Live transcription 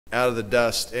out of the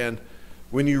dust. And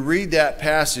when you read that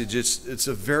passage, it's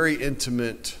a very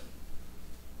intimate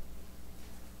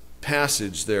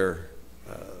passage there,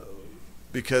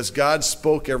 because God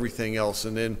spoke everything else,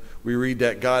 and then we read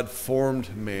that God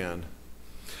formed man.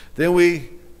 Then we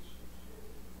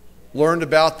learned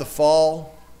about the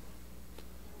fall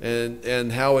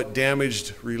and how it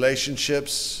damaged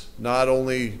relationships, not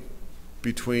only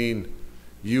between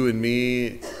you and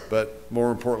me, but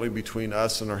more importantly between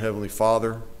us and our Heavenly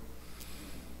Father.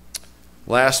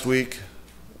 Last week,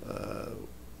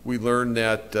 we learned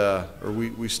that,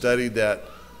 we studied that,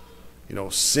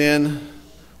 sin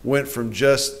went from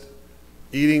just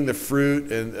eating the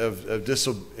fruit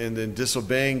and then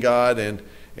disobeying God and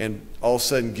all of a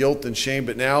sudden guilt and shame,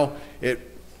 but now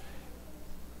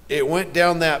it went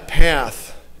down that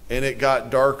path and it got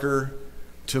darker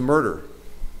to murder.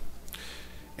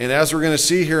 And as we're going to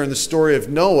see here in the story of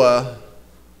Noah,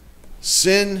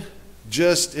 sin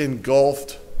just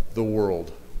engulfed the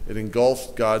world. It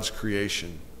engulfed God's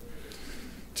creation.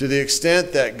 To the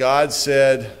extent that God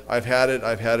said, I've had it,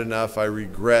 I've had enough, I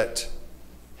regret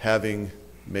having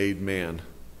made man.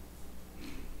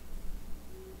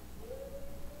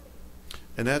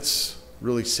 And that's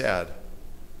really sad,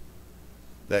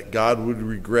 that God would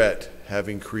regret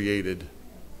having created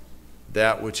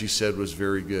that which he said was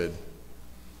very good.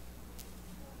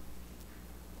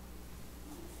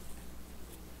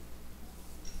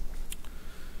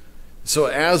 So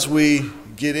as we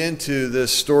get into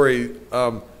this story,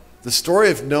 the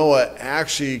story of Noah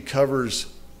actually covers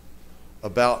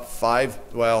about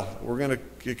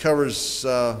it covers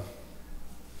 5,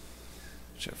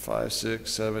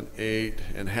 6, 7, 8,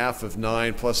 and half of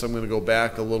 9, plus I'm going to go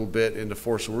back a little bit into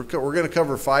 4. So we're going to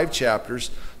cover 5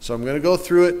 chapters. So I'm going to go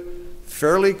through it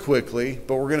fairly quickly,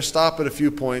 but we're going to stop at a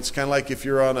few points, kind of like if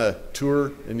you're on a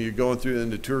tour and you're going through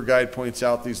and the tour guide points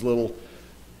out these little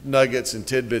nuggets and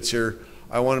tidbits here.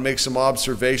 I want to make some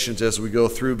observations as we go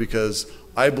through because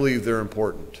I believe they're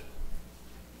important.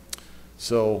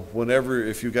 So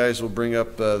if you guys will bring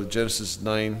up Genesis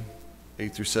 9,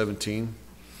 8 through 17.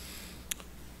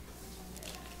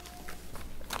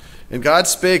 And God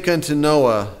spake unto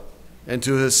Noah and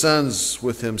to his sons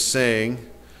with him, saying,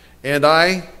 And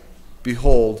I,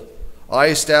 behold, I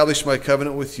establish my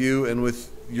covenant with you and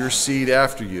with your seed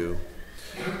after you,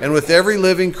 and with every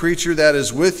living creature that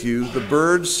is with you, the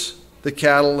birds, the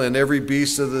cattle, and every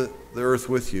beast of the earth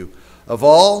with you, of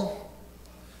all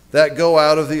that go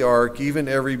out of the ark, even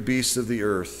every beast of the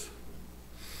earth.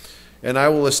 And I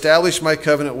will establish my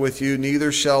covenant with you,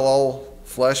 neither shall all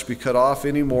flesh be cut off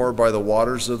any more by the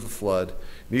waters of the flood,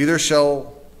 neither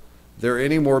shall there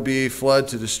any more be a flood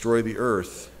to destroy the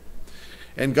earth.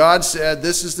 And God said,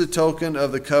 This is the token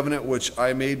of the covenant which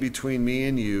I made between me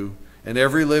and you, and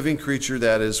every living creature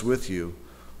that is with you,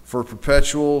 for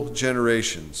perpetual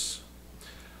generations.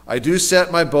 I do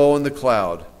set my bow in the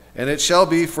cloud, and it shall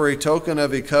be for a token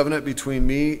of a covenant between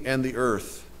me and the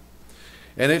earth.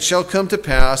 And it shall come to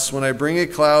pass, when I bring a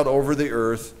cloud over the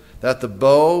earth, that the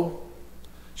bow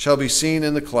shall be seen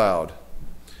in the cloud.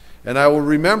 And I will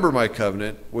remember my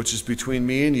covenant, which is between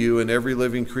me and you and every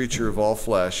living creature of all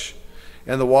flesh.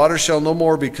 And the water shall no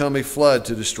more become a flood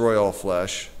to destroy all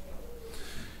flesh.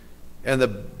 And the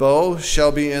bow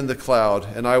shall be in the cloud,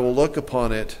 and I will look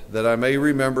upon it, that I may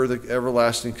remember the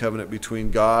everlasting covenant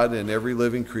between God and every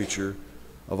living creature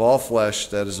of all flesh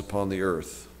that is upon the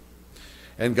earth.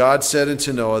 And God said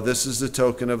unto Noah, This is the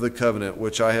token of the covenant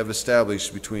which I have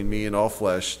established between me and all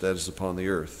flesh that is upon the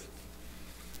earth.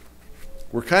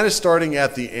 We're kind of starting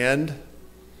at the end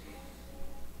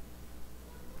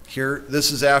here.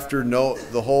 This is after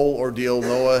the whole ordeal.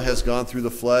 Noah has gone through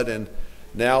the flood, and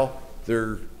now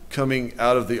they're coming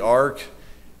out of the ark,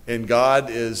 and God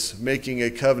is making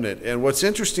a covenant. And what's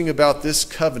interesting about this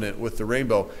covenant with the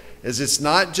rainbow is it's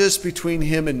not just between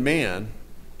him and man.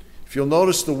 If you'll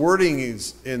notice, the wording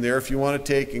is in there, if you want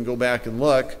to take and go back and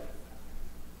look,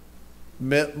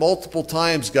 multiple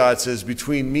times God says,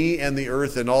 between me and the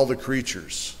earth and all the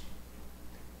creatures.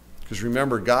 Because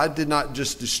remember, God did not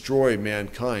just destroy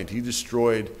mankind. He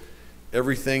destroyed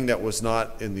everything that was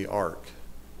not in the ark.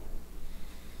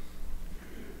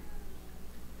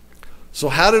 So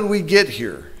how did we get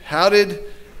here? How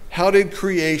did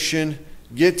creation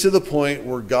get to the point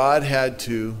where God had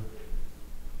to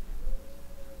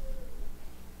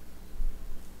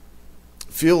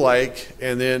feel like,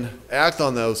 and then act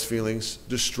on those feelings,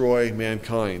 destroy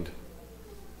mankind?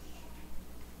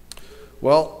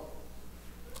 Well,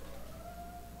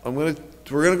 we're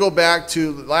going to go back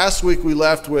to last week. We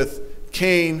left with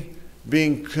Cain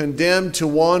being condemned to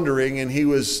wandering, and he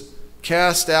was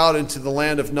cast out into the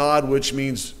land of Nod, which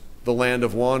means the land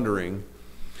of wandering.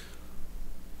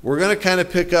 We're going to kind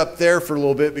of pick up there for a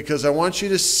little bit because I want you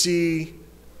to see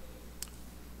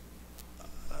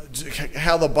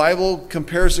how the Bible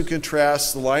compares and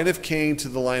contrasts the line of Cain to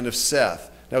the line of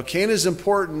Seth. Now, Cain is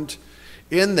important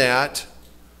in that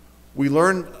we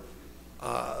learn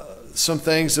some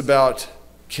things about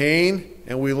Cain,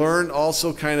 and we learn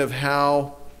also kind of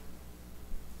how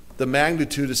the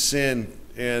magnitude of sin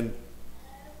and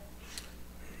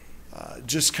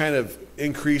just kind of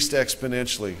increased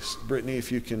exponentially. Brittany,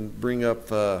 if you can bring up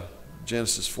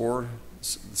Genesis 4,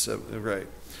 7, right.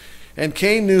 And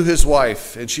Cain knew his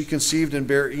wife, and she conceived and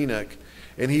bare Enoch.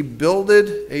 And he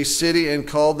builded a city and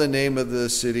called the name of the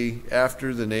city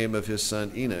after the name of his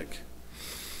son Enoch.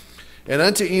 And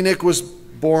unto Enoch was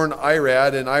born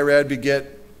Irad, and Irad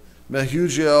beget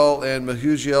Mehujael, and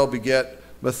Mehujael beget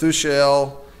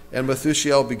Methushael, and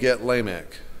Methushael beget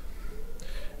Lamech.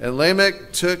 And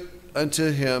Lamech took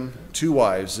unto him 2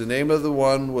 wives. The name of the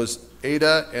one was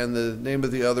Ada, and the name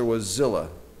of the other was Zillah.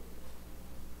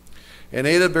 And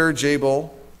Ada bare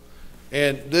Jabal.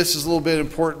 And this is a little bit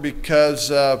important because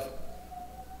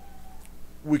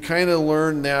we kind of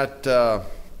learn that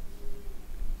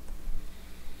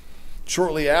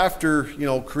shortly after,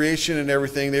 creation and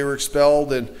everything, they were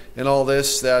expelled and all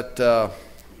this, that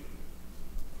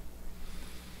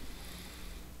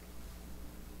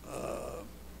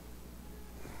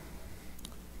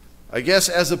I guess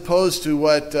as opposed to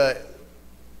what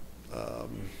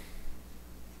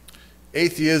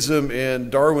atheism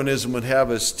and Darwinism would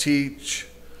have us teach,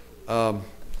 man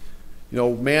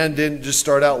didn't just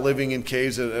start out living in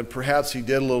caves, and perhaps he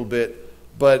did a little bit,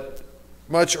 but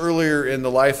much earlier in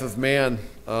the life of man,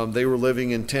 they were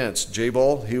living in tents.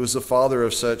 Jabal, he was the father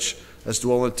of such as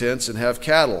dwell in tents and have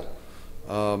cattle.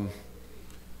 Go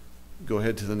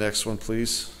ahead to the next one,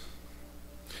 please.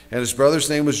 And his brother's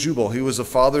name was Jubal. He was a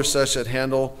father such that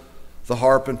handle the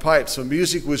harp and pipe. So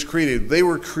music was created. They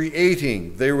were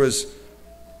creating. There was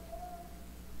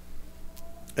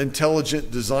intelligent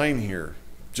design here.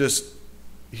 Just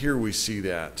here we see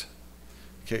that.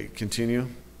 Okay, continue.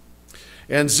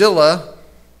 And Zillah,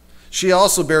 she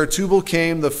also bare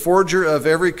Tubal-Cain, the forger of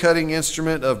every cutting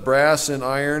instrument of brass and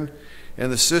iron.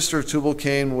 And the sister of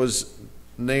Tubal-Cain was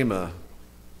Naamah.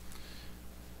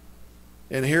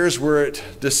 And here's where it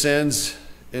descends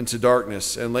into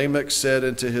darkness. And Lamech said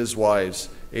unto his wives,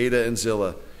 Ada and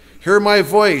Zillah, Hear my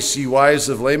voice, ye wives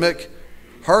of Lamech.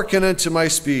 Hearken unto my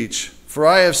speech. For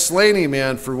I have slain a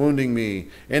man for wounding me,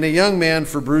 and a young man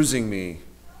for bruising me.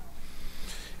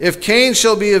 If Cain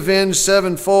shall be avenged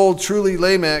 7-fold, truly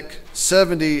Lamech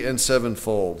 70 and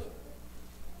 7-fold.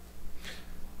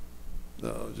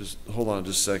 No, just hold on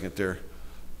just a second there.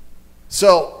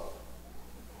 So,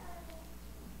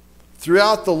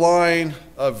 throughout the line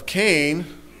of Cain,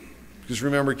 because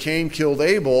remember Cain killed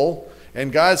Abel,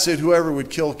 and God said whoever would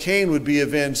kill Cain would be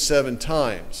avenged 7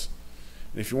 times.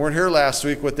 And if you weren't here last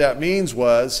week, what that means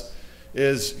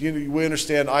is we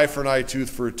understand eye for an eye, tooth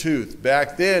for a tooth.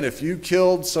 Back then, if you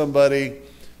killed somebody,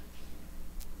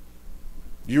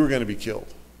 you were going to be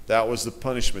killed. That was the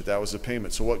punishment. That was the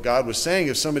payment. So what God was saying,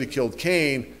 if somebody killed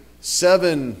Cain,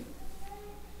 7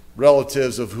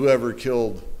 relatives of whoever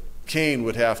killed Cain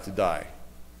would have to die.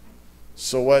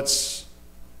 So what's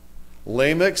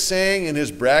Lamech saying in his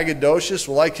braggadocious?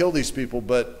 Well, I killed these people,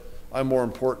 but I'm more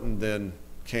important than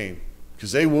Cain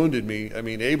because they wounded me. I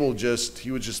mean, he was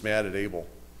just mad at Abel.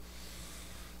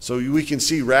 So we can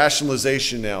see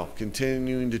rationalization now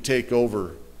continuing to take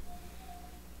over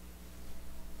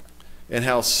and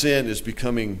how sin is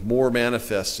becoming more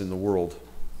manifest in the world.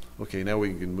 Okay, now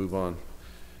we can move on.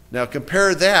 Now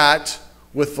compare that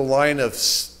with the line of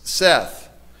Seth.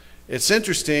 It's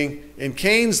interesting, in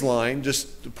Cain's line,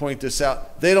 just to point this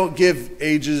out, they don't give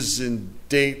ages and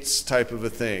dates type of a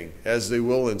thing, as they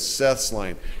will in Seth's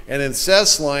line. And in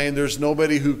Seth's line, there's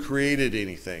nobody who created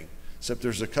anything, except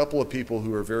there's a couple of people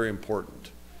who are very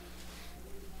important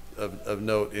of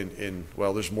note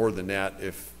well, there's more than that,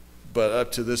 but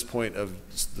up to this point of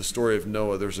the story of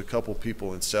Noah, there's a couple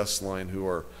people in Seth's line who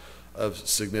are of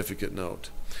significant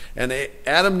note. And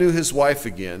Adam knew his wife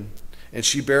again, and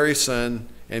she bare a son,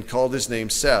 and called his name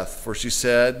Seth. For she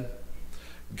said,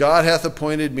 God hath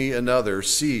appointed me another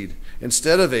seed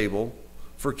instead of Abel,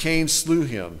 for Cain slew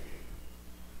him.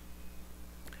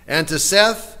 And to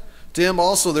Seth, to him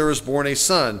also there was born a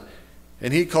son,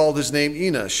 and he called his name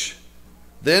Enosh.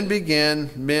 Then began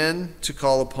men to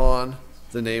call upon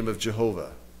the name of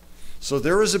Jehovah. So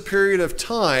there was a period of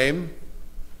time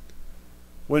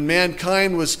when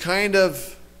mankind was kind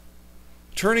of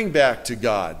turning back to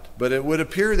God, but it would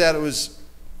appear that it was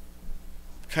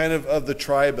kind of the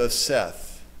tribe of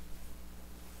Seth.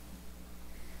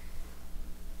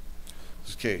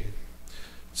 Okay.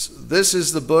 So this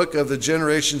is the book of the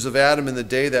generations of Adam in the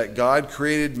day that God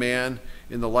created man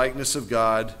in the likeness of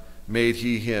God, made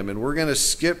he him. And we're going to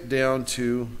skip down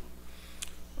to,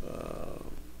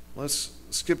 let's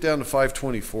skip down to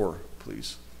 524,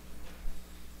 please.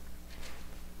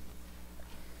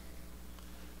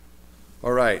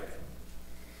 All right.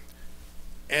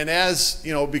 And as,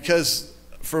 you know, because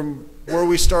from where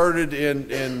we started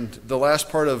in the last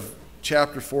part of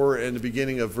chapter 4 and the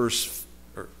beginning of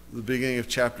the beginning of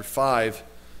chapter 5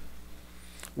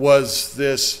 was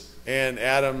this, and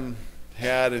Adam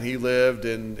had and he lived,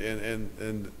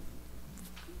 and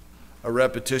a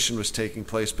repetition was taking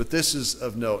place. But this is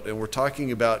of note, and we're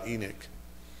talking about Enoch.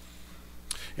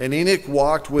 And Enoch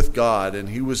walked with God, and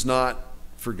he was not,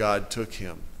 for God took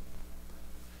him.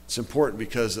 It's important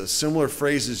because a similar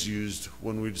phrase is used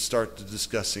when we start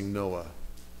discussing Noah.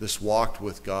 This walked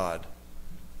with God.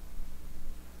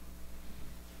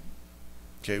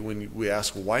 Okay, when we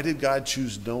ask, well, why did God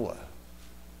choose Noah?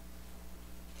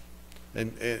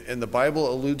 And the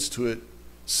Bible alludes to it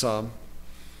some.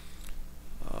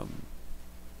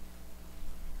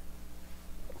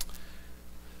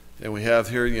 And we have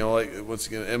here, like once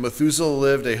again, and Methuselah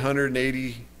lived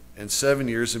 187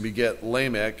 years and begat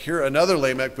Lamech. Here another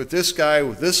Lamech, but this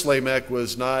Lamech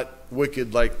was not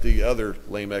wicked like the other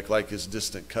Lamech, like his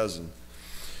distant cousin.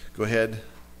 Go ahead.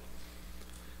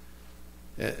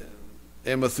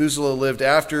 And Methuselah lived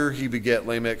after he begat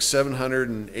Lamech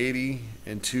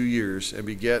 782 years and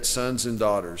begat sons and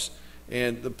daughters.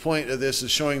 And the point of this is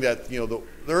showing that the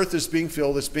earth is being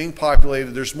filled, it's being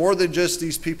populated. There's more than just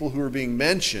these people who are being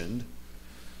mentioned,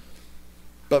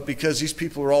 but because these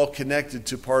people are all connected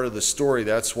to part of the story,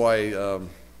 that's why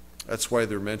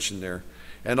they're mentioned there.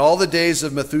 And all the days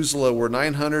of Methuselah were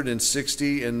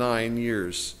 969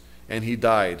 years, and he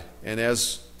died. And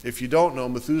if you don't know,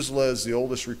 Methuselah is the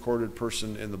oldest recorded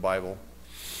person in the Bible.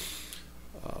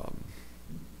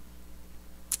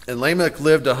 And Lamech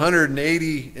lived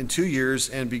 182 years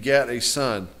and begat a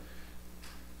son.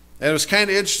 And it was kind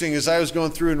of interesting as I was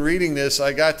going through and reading this,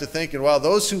 I got to thinking, wow,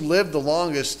 those who lived the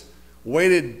longest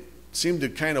seemed to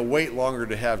kind of wait longer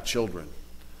to have children.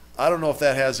 I don't know if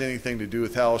that has anything to do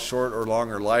with how short or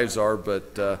long our lives are,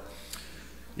 but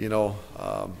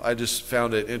I just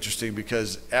found it interesting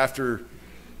because after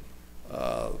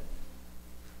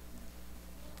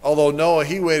although Noah,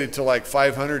 he waited till like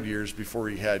 500 years before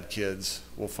he had kids.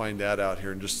 We'll find that out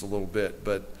here in just a little bit.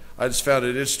 But I just found it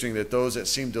interesting that those that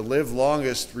seemed to live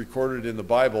longest, recorded in the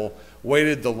Bible,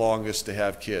 waited the longest to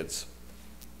have kids.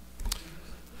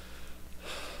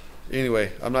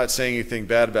 Anyway, I'm not saying anything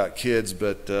bad about kids,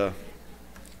 but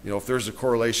if there's a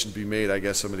correlation to be made, I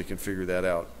guess somebody can figure that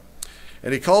out.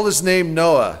 And he called his name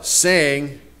Noah,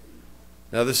 saying,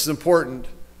 now this is important,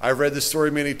 I've read this story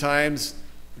many times,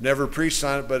 never preached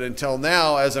on it, but until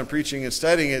now, as I'm preaching and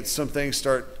studying it, some things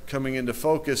start coming into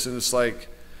focus, and it's like,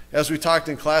 as we talked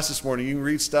in class this morning, you can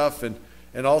read stuff, and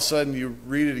all of a sudden you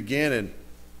read it again, and,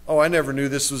 oh, I never knew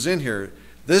this was in here.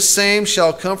 This same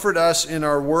shall comfort us in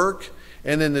our work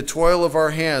and in the toil of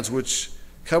our hands, which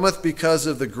cometh because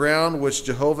of the ground which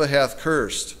Jehovah hath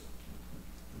cursed.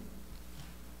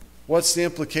 What's the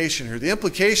implication here? The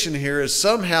implication here is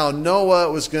somehow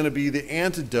Noah was going to be the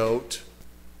antidote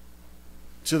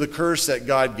to the curse that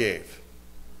God gave.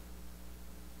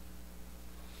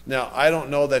 Now, I don't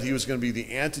know that he was going to be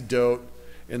the antidote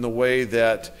in the way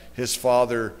that his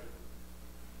father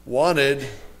wanted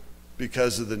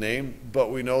because of the name, but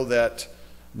we know that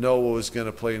Noah was going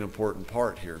to play an important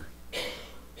part here.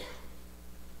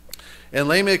 And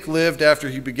Lamech lived after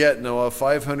he begat Noah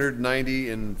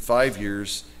 595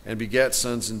 years and begat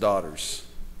sons and daughters.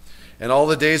 And all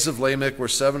the days of Lamech were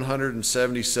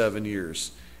 777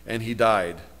 years, and he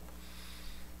died.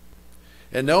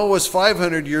 And Noah was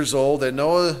 500 years old, and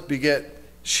Noah begat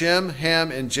Shem,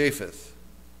 Ham, and Japheth.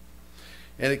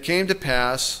 And it came to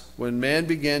pass, when man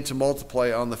began to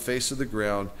multiply on the face of the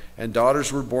ground, and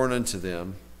daughters were born unto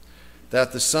them,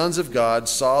 that the sons of God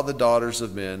saw the daughters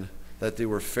of men, that they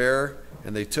were fair,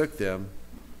 and they took them,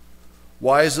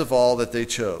 wise of all that they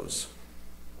chose.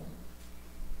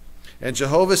 And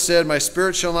Jehovah said, my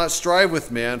spirit shall not strive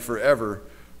with man forever,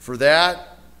 for that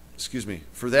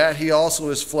he also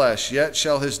is flesh, yet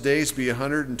shall his days be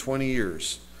 120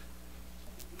 years.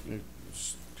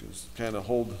 Just kind of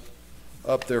hold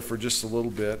up there for just a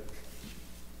little bit.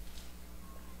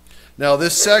 Now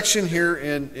this section here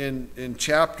in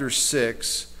chapter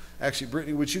 6, actually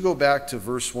Brittany, would you go back to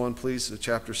verse 1 please,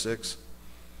 chapter 6?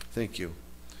 Thank you.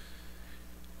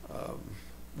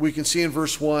 We can see in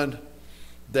verse 1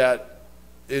 that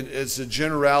it's a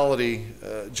generality,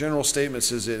 general statement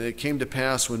says, and it came to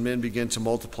pass when men began to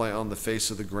multiply on the face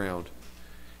of the ground.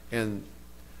 And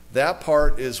that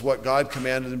part is what God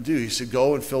commanded them to do. He said,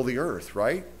 go and fill the earth,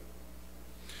 right?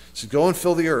 He said, go and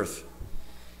fill the earth.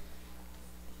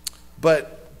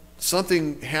 But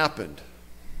something happened.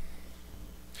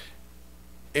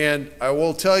 And I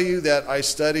will tell you that I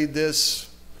studied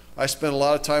this. I spent a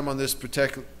lot of time on this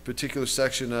particular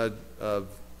section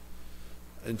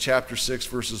in chapter 6,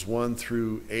 verses 1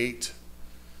 through 8.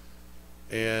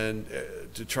 And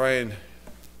to try and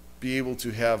be able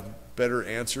to have better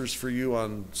answers for you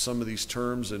on some of these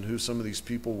terms and who some of these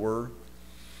people were.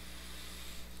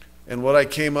 And what I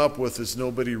came up with is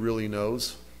nobody really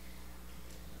knows.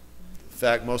 In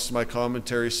fact, most of my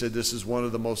commentary said this is one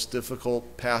of the most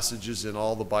difficult passages in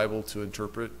all the Bible to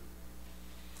interpret,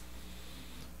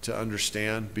 to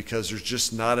understand, because there's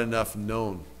just not enough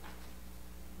known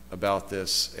about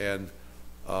this. And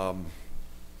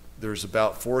there's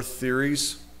about 4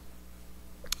 theories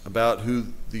about who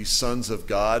the sons of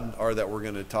God are that we're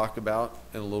going to talk about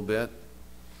in a little bit.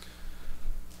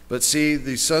 But see,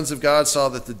 the sons of God saw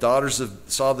the daughters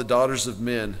of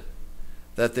men,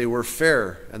 that they were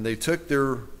fair, and they took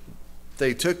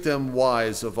them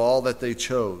wives of all that they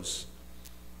chose.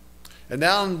 And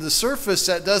now on the surface,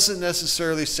 that doesn't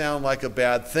necessarily sound like a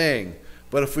bad thing.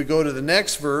 But if we go to the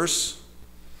next verse,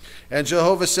 and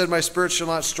Jehovah said, my spirit shall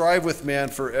not strive with man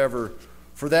forever,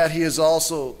 for that he is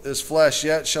also his flesh,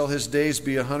 yet shall his days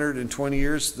be 120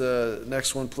 years. The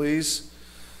next one, please.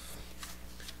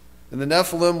 And the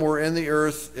Nephilim were in the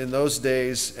earth in those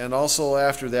days, and also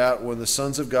after that, when the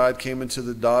sons of God came into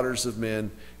the daughters of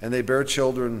men, and they bare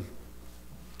children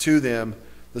to them.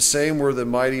 The same were the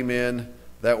mighty men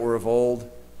that were of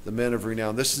old, the men of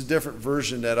renown. This is a different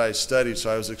version that I studied, so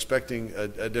I was expecting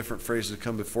a different phrase to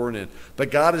come before and in.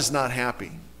 But God is not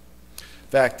happy. In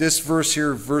fact, this verse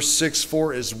here, verse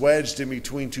 6:4, is wedged in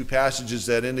between 2 passages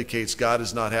that indicates God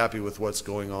is not happy with what's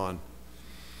going on.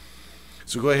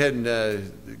 So go ahead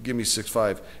and give me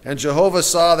 6:5. And Jehovah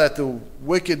saw that the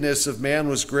wickedness of man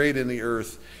was great in the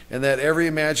earth, and that every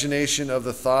imagination of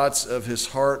the thoughts of his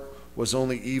heart was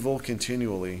only evil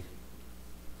continually.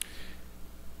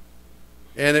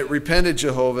 And it repented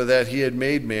Jehovah that he had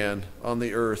made man on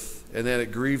the earth, and that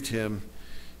it grieved him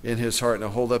in his heart. Now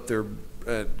hold up there.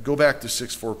 Go back to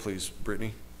 6:4, please,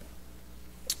 Brittany.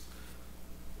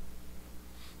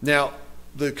 Now,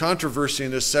 the controversy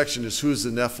in this section is who's the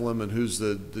Nephilim and who's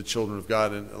the children of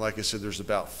God. And like I said, there's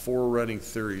about 4 running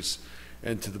theories.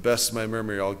 And to the best of my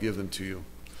memory, I'll give them to you.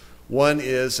 One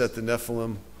is that the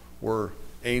Nephilim were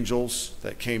angels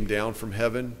that came down from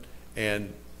heaven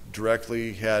and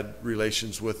directly had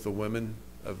relations with the women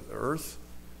of the earth.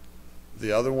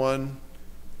 The other one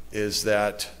is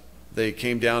that they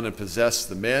came down and possessed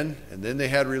the men, and then they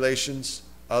had relations.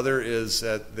 Other is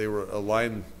that they were a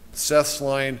line, Seth's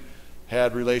line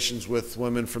had relations with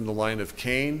women from the line of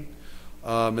Cain.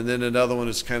 And then another one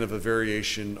is kind of a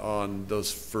variation on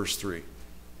those first 3.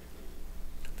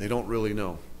 They don't really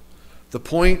know. The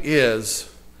point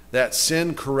is that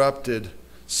sin corrupted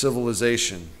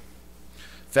civilization.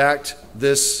 In fact,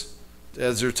 this,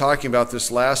 as they're talking about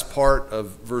this last part of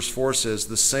verse 4 says,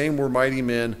 the same were mighty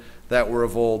men that were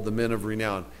of old, the men of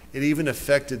renown. It even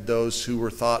affected those who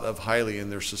were thought of highly in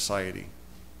their society.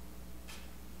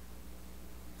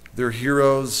 They're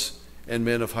heroes and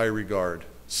men of high regard.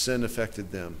 Sin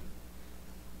affected them.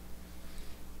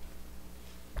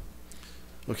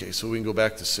 Okay, so we can go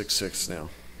back to 6:6 now.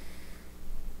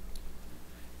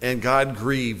 And God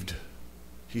grieved.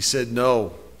 He said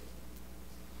no.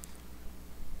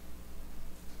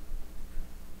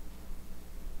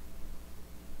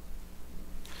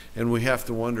 And we have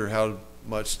to wonder, how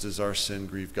much does our sin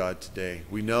grieve God today?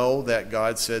 We know that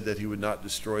God said that he would not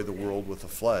destroy the world with a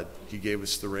flood. He gave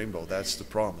us the rainbow. That's the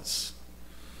promise.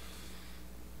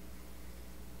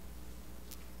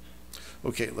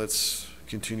 Okay, let's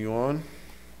continue on.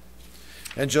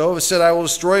 And Jehovah said, I will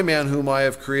destroy man whom I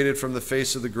have created from the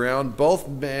face of the ground, both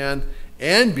man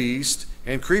and beast,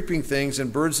 and creeping things,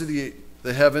 and birds of the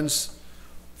heavens,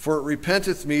 for it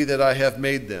repenteth me that I have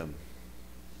made them.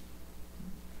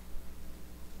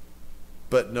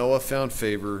 But Noah found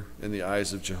favor in the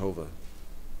eyes of Jehovah.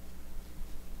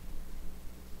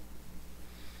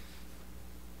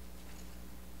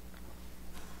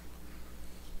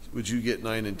 Would you get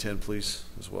 9 and 10, please,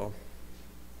 as well?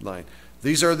 9.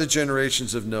 These are the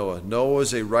generations of Noah. Noah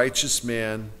was a righteous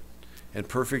man and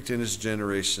perfect in his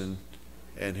generation.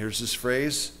 And here's his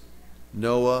phrase: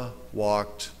 Noah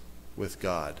walked with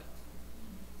God.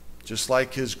 Just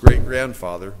like his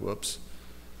great-grandfather,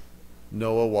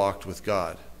 Noah walked with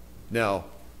God. Now,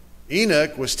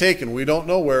 Enoch was taken. We don't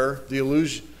know where.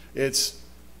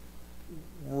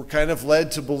 We're kind of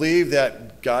led to believe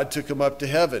that God took him up to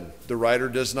heaven. The writer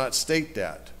does not state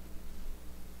that.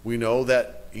 We know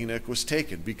that Enoch was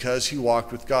taken because he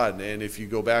walked with God. And if you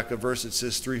go back a verse, it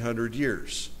says 300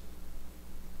 years.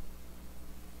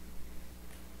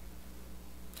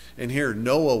 And here,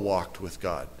 Noah walked with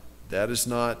God. That is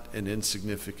not an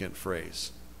insignificant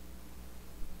phrase.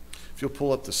 If you'll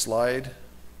pull up the slide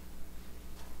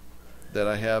that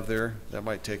I have there, that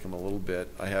might take them a little bit.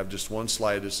 I have just one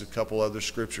slide. There's a couple other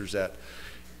scriptures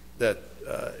that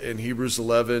in Hebrews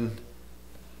 11,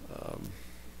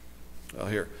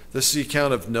 here. This is the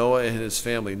account of Noah and his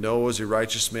family. Noah was a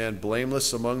righteous man,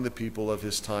 blameless among the people of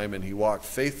his time, and he walked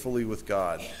faithfully with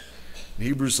God. In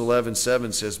Hebrews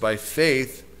 11:7 says, by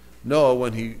faith, Noah,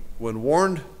 when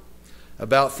warned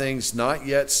about things not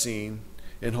yet seen,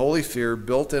 in holy fear,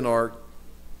 built an ark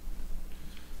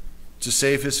to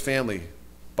save his family.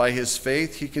 By his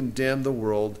faith, he condemned the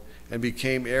world and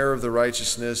became heir of the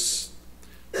righteousness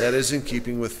that is in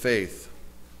keeping with faith.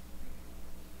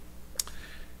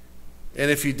 And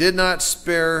if he did not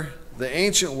spare the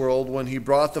ancient world when he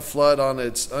brought the flood on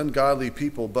its ungodly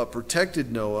people, but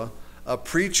protected Noah, a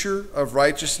preacher of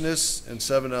righteousness, and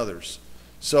 7 others.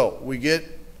 So we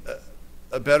get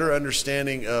a better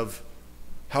understanding of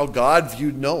how God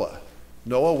viewed Noah.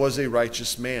 Noah was a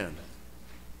righteous man.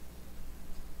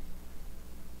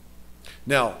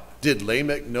 Now, did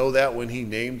Lamech know that when he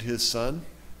named his son?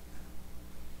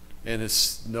 And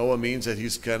Noah means that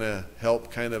he's going to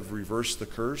help kind of reverse the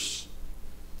curse?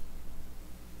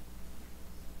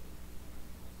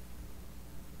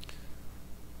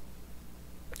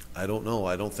 I don't know.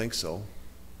 I don't think so.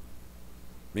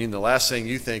 I mean, the last thing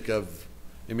you think of,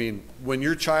 when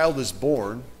your child is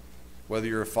born, whether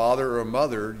you're a father or a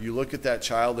mother, you look at that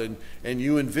child and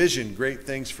you envision great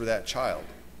things for that child.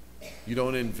 You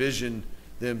don't envision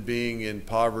them being in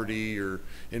poverty or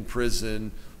in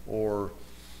prison or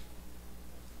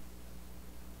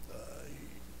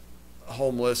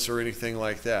homeless or anything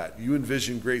like that. You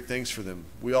envision great things for them.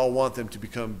 We all want them to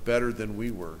become better than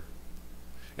we were.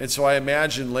 And so I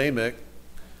imagine Lamech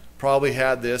probably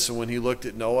had this, and when he looked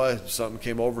at Noah, something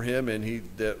came over him, and he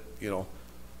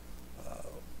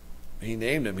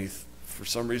named him. For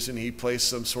some reason, he placed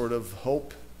some sort of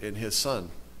hope in his son.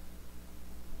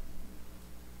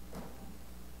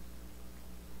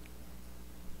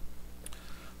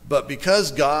 But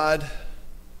because God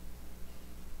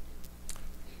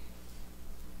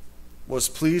was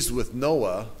pleased with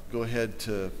Noah, go ahead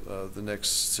to the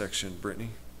next section, Brittany.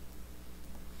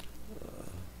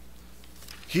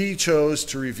 He chose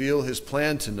to reveal his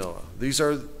plan to Noah.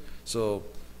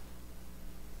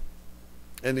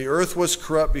 And the earth was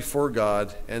corrupt before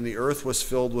God, and the earth was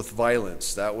filled with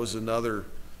violence. That was another,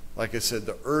 like I said,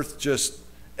 the earth just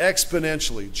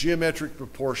exponentially, geometric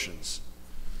proportions,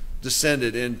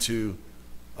 descended into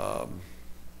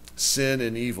sin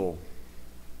and evil.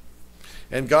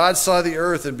 And God saw the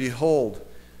earth, and behold,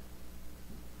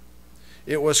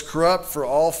 it was corrupt, for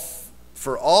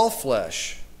all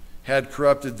flesh had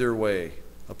corrupted their way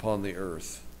upon the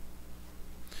earth.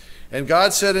 And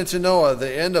God said unto Noah,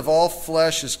 the end of all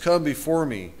flesh is come before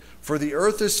me, for the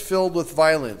earth is filled with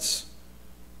violence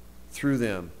through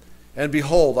them. And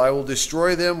behold, I will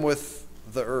destroy them with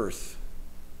the earth.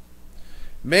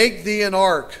 Make thee an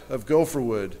ark of gopher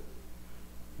wood.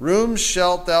 Rooms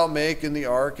shalt thou make in the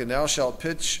ark, and thou shalt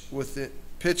pitch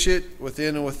it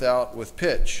within and without with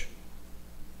pitch.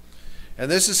 And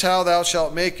this is how thou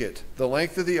shalt make it. The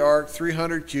length of the ark,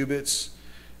 300 cubits.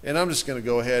 And I'm just going to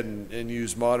go ahead and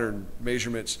use modern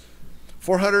measurements.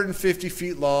 450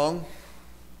 feet long,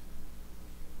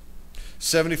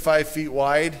 75 feet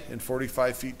wide, and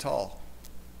 45 feet tall.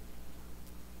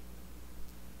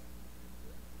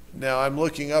 Now I'm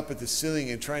looking up at the ceiling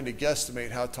and trying to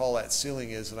guesstimate how tall that ceiling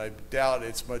is, and I doubt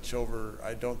it's much over,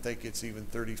 I don't think it's even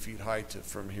 30 feet high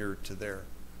from here to there.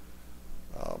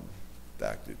 In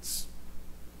fact,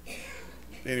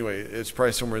 anyway, it's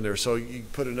probably somewhere in there. So you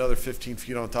put another 15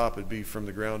 feet on top, it'd be from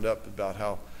the ground up about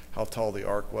how tall the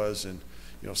ark was. And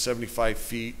 75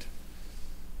 feet,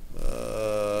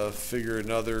 figure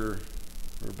another,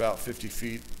 or about 50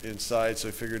 feet inside, so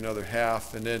figure another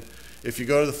half. And then if you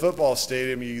go to the football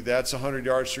stadium, that's 100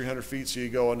 yards, 300 feet, so you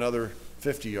go another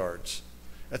 50 yards.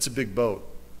 That's a big boat.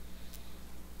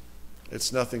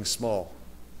 It's nothing small.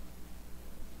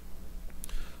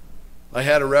 I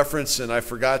had a reference, and I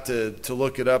forgot to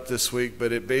look it up this week,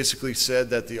 but it basically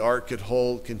said that the ark could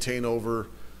contain over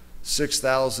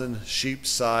 6,000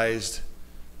 sheep-sized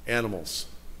animals.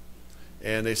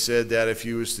 And they said that if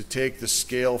you was to take the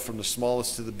scale from the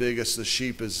smallest to the biggest, the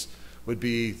sheep would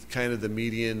be kind of the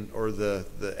median or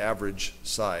the average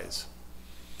size.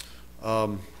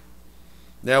 Now,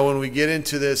 when we get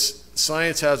into this,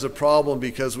 science has a problem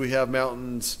because we have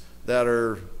mountains that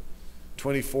are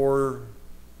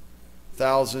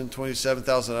 24,000,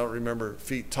 27,000, I don't remember,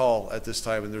 feet tall at this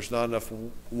time, and there's not enough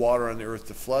water on the earth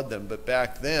to flood them. But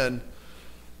back then,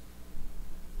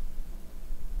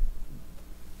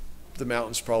 the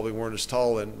mountains probably weren't as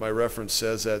tall, and my reference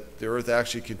says that the earth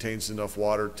actually contains enough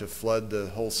water to flood the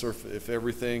whole surface.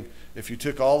 If you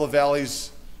took all the valleys,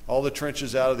 all the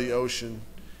trenches out of the ocean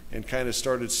and kind of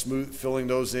started filling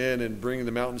those in and bringing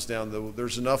the mountains down,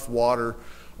 there's enough water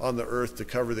on the earth to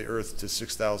cover the earth to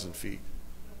 6,000 feet.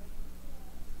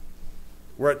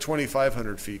 We're at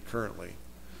 2,500 feet currently,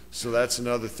 so that's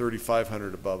another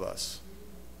 3,500 above us.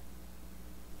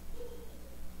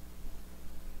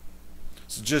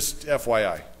 So just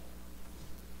FYI.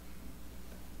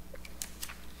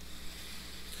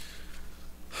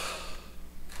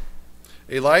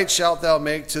 A light shalt thou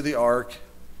make to the ark,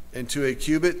 and to a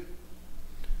cubit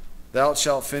thou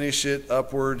shalt finish it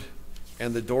upward,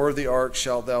 and the door of the ark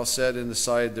shalt thou set in the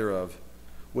side thereof.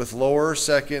 With lower,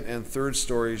 second, and third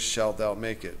stories shalt thou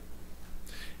make it.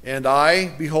 And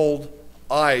I, behold,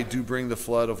 I do bring the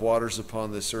flood of waters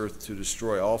upon this earth to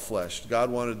destroy all flesh. God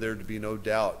wanted there to be no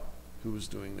doubt who was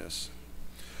doing this.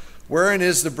 Wherein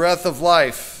is the breath of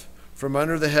life from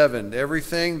under the heaven?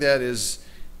 Everything that is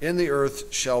in the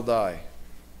earth shall die.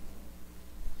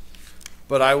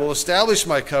 But I will establish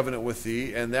my covenant with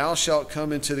thee, and thou shalt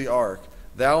come into the ark,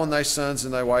 thou and thy sons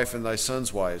and thy wife and thy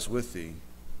sons' wives with thee.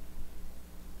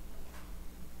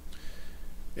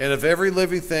 And of every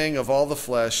living thing of all the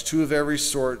flesh, 2 of every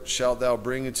sort shalt thou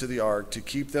bring into the ark, to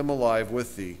keep them alive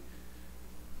with thee.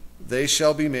 They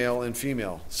shall be male and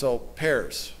female. So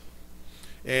pairs.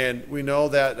 And we know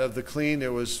that of the clean,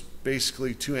 it was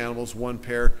basically 2 animals, 1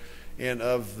 pair. And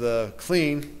of the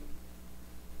clean,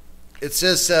 it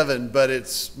says 7, but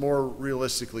it's more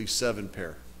realistically 7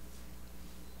 pair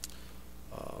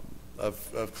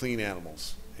of clean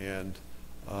animals. And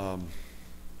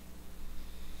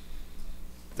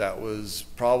that was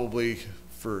probably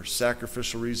for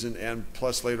sacrificial reason, and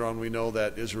plus later on we know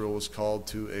that Israel was called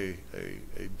to a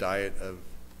diet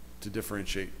to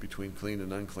differentiate between clean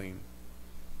and unclean.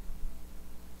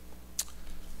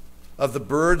 Of the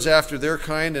birds after their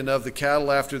kind, and of the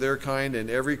cattle after their kind, and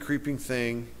every creeping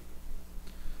thing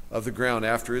of the ground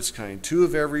after its kind, 2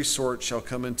 of every sort shall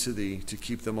come into thee, to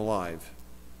keep them alive.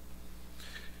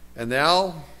 And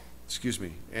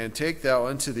take thou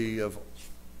unto thee of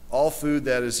all food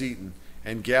that is eaten,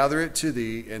 and gather it to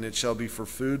thee, and it shall be for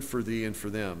food for thee and for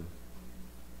them.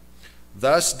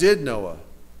 Thus did Noah,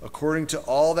 according to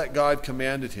all that God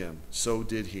commanded him, so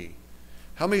did he.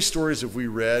 How many stories have we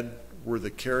read where the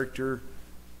character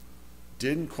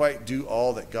didn't quite do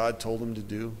all that God told him to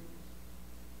do?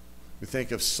 We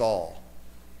think of Saul.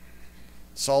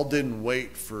 Saul didn't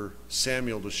wait for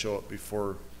Samuel to show up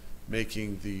before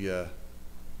making the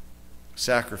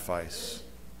sacrifice,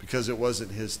 because it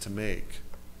wasn't his to make.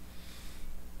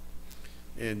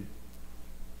 And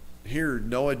here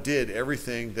Noah did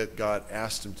everything that God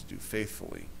asked him to do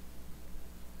faithfully.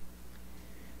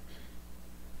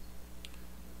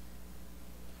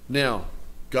 Now,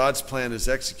 God's plan is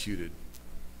executed.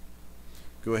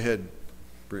 Go ahead,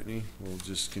 Brittany. We'll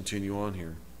just continue on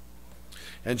here.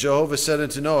 And Jehovah said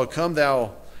unto Noah, Come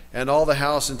thou and all the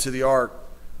house into the ark,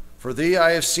 for thee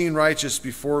I have seen righteous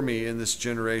before me in this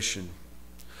generation.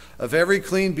 Of every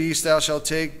clean beast thou shalt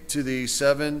take to thee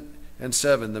 7 and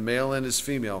 7, the male and his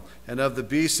female, and of the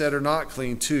beasts that are not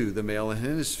clean 2, the male and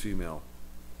his female.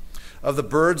 Of the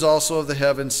birds also of the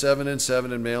heavens 7 and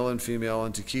 7, and male and female,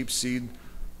 and to keep seed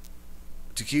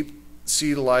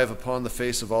alive upon the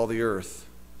face of all the earth.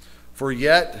 For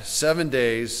yet 7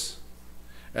 days,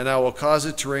 and I will cause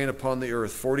it to rain upon the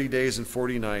earth 40 days and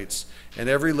 40 nights, and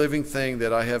every living thing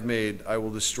that I have made I will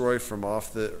destroy from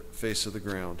off the face of the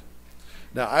ground.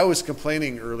 Now, I was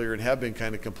complaining earlier, and have been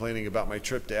kind of complaining about my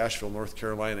trip to Asheville, North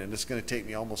Carolina, and it's going to take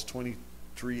me almost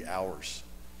 23 hours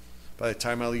by the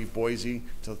time I leave Boise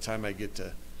till the time I get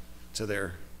to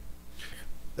there.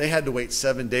 They had to wait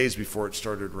 7 days before it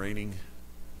started raining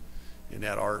in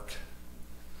that ark.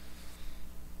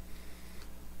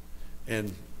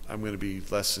 And I'm going to be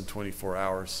less than 24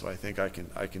 hours, so I think I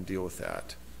can deal with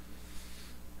that.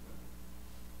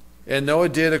 And Noah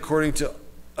did according to,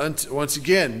 once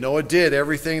again, Noah did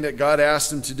everything that God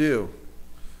asked him to do.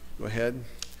 Go ahead.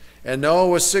 And Noah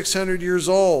was 600 years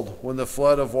old when the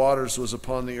flood of waters was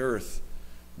upon the earth.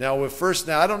 Now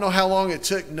I don't know how long it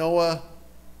took Noah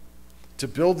to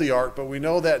build the ark, but we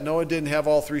know that Noah didn't have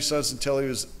all 3 sons until he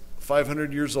was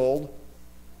 500 years old.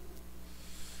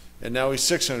 And now he's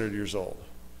 600 years old.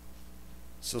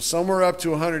 So somewhere up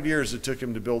to 100 years it took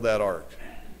him to build that ark.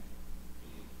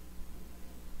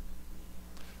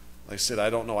 Like I said, I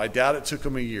don't know. I doubt it took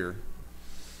him a year.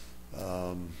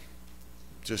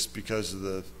 Just because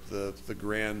of the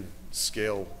grand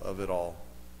scale of it all.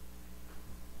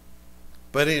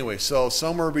 But anyway, so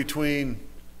somewhere between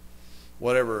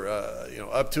whatever,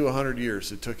 up to 100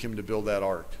 years it took him to build that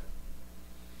ark.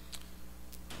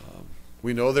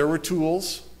 We know there were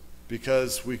tools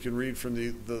because we can read from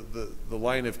the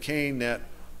line of Cain that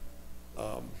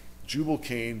Jubal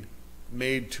Cain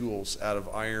made tools out of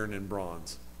iron and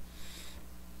bronze.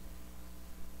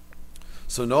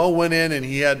 So Noah went in and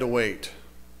he had to wait.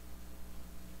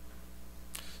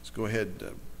 Let's go ahead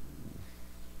and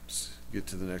get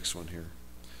to the next one here.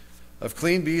 Of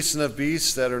clean beasts and of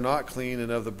beasts that are not clean,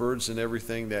 and of the birds and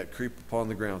everything that creep upon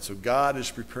the ground. So God is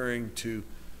preparing to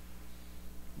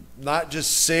not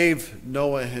just save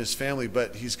Noah and his family,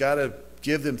 but he's got to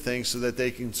give them things so that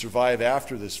they can survive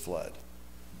after this flood.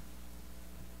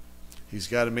 He's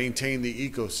got to maintain the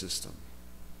ecosystem.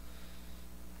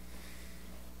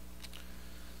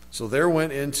 So there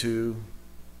went into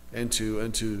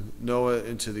Noah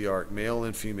into the ark, male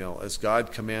and female, as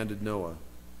God commanded Noah.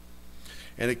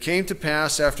 And it came to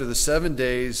pass after the 7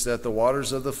 days that the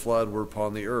waters of the flood were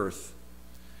upon the earth.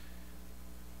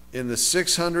 In the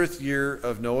 600th year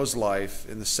of Noah's life,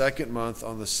 in the 2nd month,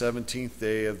 on the 17th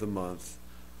day of the month,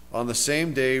 on the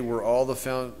same day were all the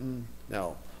fountains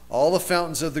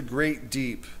of the great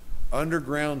deep,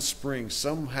 underground springs.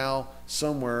 Somehow,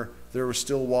 somewhere, there was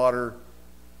still water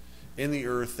in the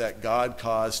earth that God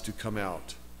caused to come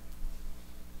out.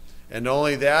 And not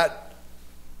only that,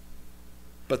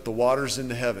 but the waters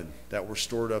into heaven that were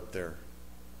stored up there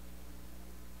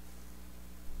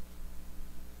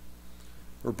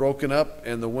were broken up,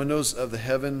 and the windows of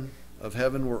heaven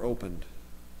were opened.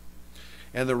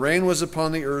 And the rain was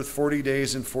upon the earth 40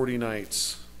 days and 40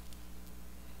 nights.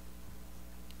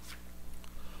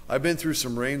 I've been through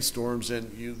some rainstorms,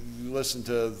 and you listen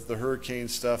to the hurricane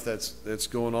stuff that's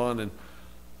going on, and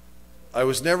I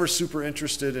was never super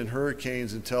interested in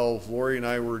hurricanes until Lori and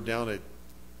I were down at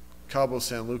Cabo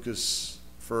San Lucas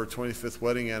for our 25th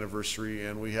wedding anniversary,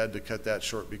 and we had to cut that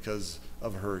short because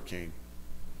of a hurricane.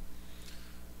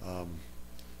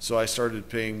 So I started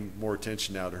paying more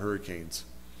attention now to hurricanes.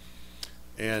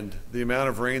 And the amount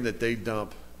of rain that they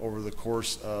dump over the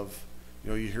course of,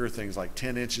 you hear things like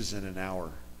 10 inches in an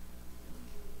hour.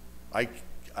 I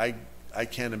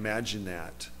can't imagine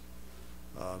that.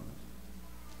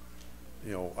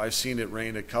 I've seen it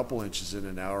rain a couple inches in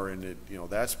an hour, and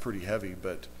that's pretty heavy,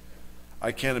 but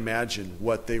I can't imagine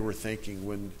what they were thinking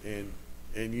when,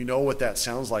 and you know what that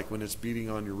sounds like when it's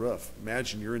beating on your roof.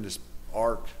 Imagine you're in this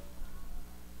ark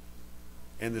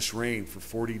and this rain for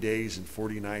 40 days and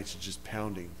 40 nights just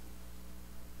pounding.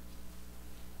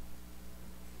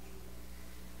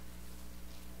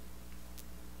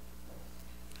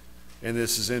 And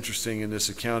this is interesting in this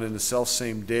account. In the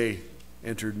selfsame day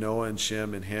entered Noah and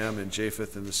Shem and Ham and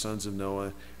Japheth and the sons of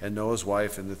Noah and Noah's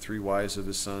wife and the 3 wives of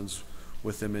his sons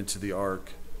with them into the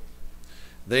ark.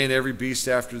 They and every beast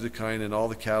after the kind, and all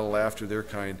the cattle after their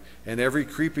kind, and every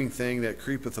creeping thing that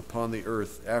creepeth upon the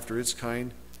earth after its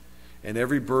kind, and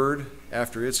every bird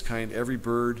after its kind, every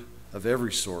bird of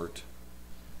every sort.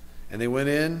 And they went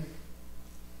in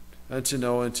unto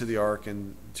Noah into the ark,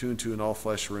 and two and two, and all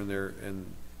flesh were in there, and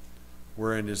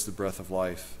wherein is the breath of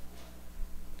life.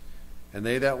 And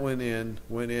they that went in,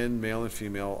 male and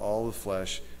female, all the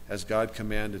flesh, as God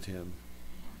commanded him.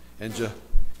 And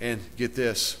get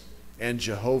this, and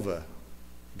Jehovah,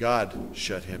 God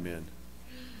shut him in.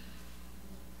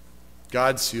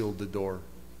 God sealed the door.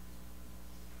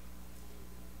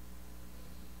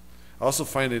 I also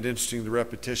find it interesting, the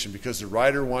repetition, because the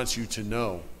writer wants you to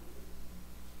know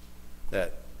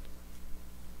that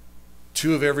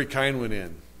 2 of every kind went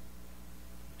in,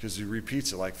 because he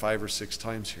repeats it like 5 or 6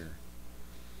 times here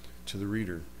to the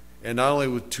reader. And not only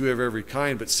with 2 of every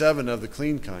kind, but 7 of the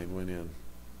clean kind went in.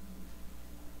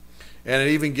 And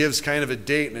it even gives kind of a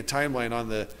date and a timeline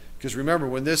on because remember,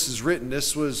 when this is written,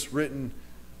 this was written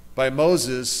by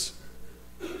Moses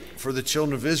for the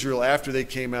children of Israel after they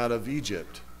came out of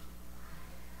Egypt.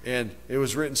 And it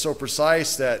was written so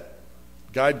precise that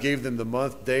God gave them the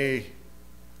month, day,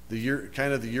 the year,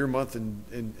 kind of the year, month,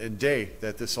 and day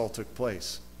that this all took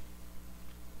place.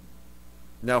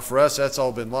 Now for us, that's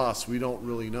all been lost. We don't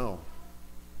really know.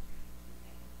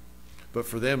 But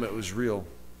for them, it was real.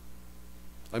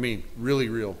 I mean, really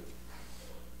real.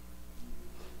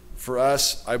 For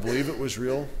us, I believe it was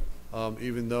real,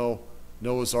 even though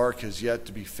Noah's Ark has yet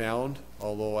to be found,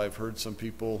 although I've heard some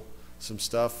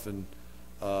stuff, and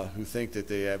who think that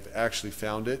they have actually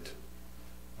found it,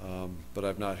 but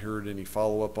I've not heard any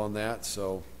follow-up on that.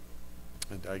 So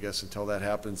I guess until that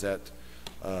happens, that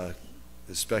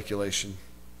is speculation.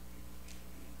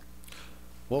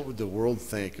 What would the world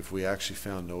think if we actually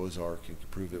found Noah's Ark and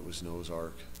could prove it was Noah's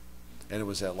Ark? And it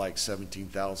was at like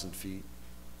 17,000 feet.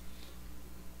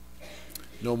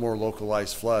 No more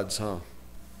localized floods, huh?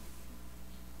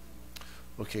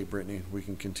 Okay, Brittany, we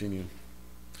can continue.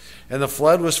 And the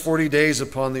flood was 40 days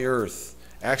upon the earth.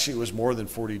 Actually, it was more than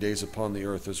 40 days upon the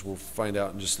earth, as we'll find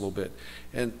out in just a little bit.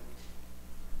 And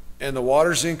the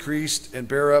waters increased and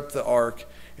bare up the ark,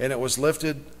 and it was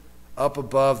lifted up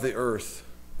above the earth.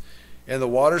 And the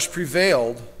waters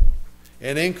prevailed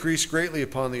and increased greatly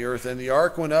upon the earth, and the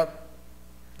ark went up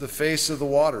the face of the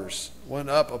waters, went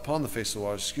up upon the face of the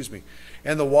waters,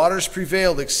 And the waters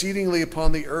prevailed exceedingly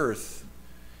upon the earth,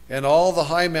 and all the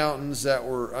high mountains that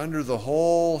were under the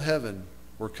whole heaven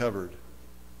were covered.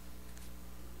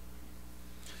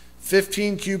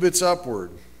 15 cubits upward.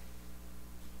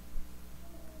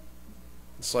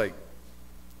 It's like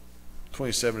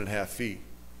 27.5 feet.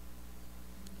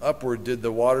 Upward did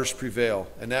the waters prevail,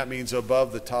 and that means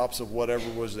above the tops of whatever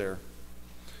was there.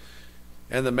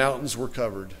 And the mountains were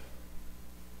covered.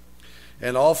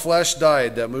 And all flesh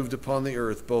died that moved upon the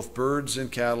earth, both birds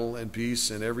and cattle and beasts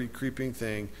and every creeping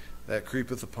thing that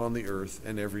creepeth upon the earth,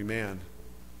 and every man.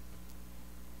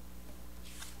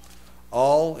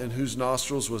 All in whose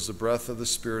nostrils was the breath of the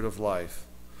Spirit of life,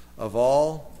 of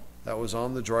all that was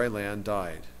on the dry land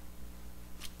died.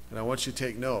 And I want you to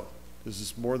take note. This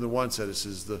is more than once that it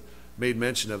is made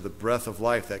mention of the breath of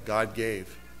life that God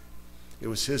gave. It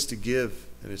was his to give,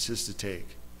 and it's his to take.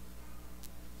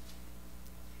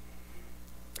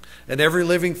 And every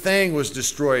living thing was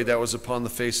destroyed that was upon the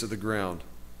face of the ground,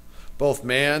 both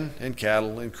man and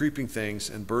cattle and creeping things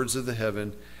and birds of the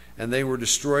heaven, and they were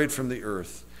destroyed from the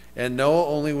earth. And Noah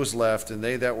only was left, and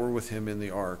they that were with him in the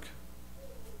ark.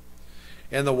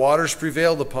 And the waters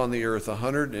prevailed upon the earth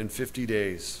 150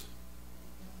 days.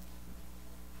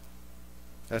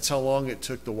 That's how long it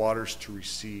took the waters to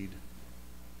recede.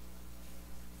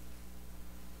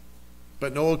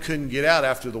 But Noah couldn't get out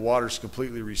after the waters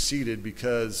completely receded,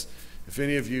 because if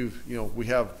any of you, we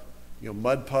have,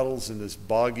 mud puddles and this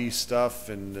boggy stuff,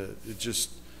 and it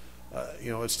just,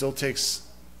 it still takes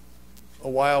a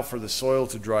while for the soil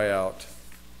to dry out.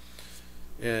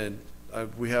 And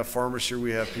we have farmers here,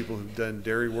 we have people who've done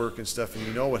dairy work and stuff, and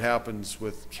you know what happens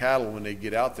with cattle when they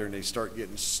get out there and they start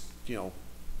getting,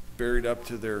 buried up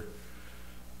to their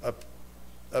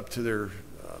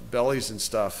bellies and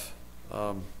stuff.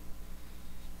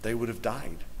 They would have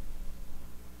died.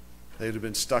 They would have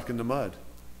been stuck in the mud.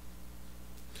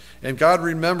 And God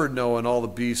remembered Noah and all the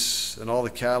beasts and all the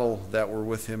cattle that were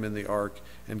with him in the ark.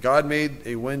 And God made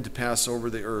a wind to pass over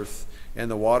the earth,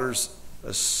 and the waters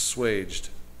assuaged.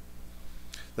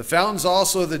 The fountains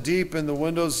also of the deep and the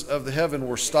windows of the heaven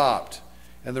were stopped,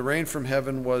 and the rain from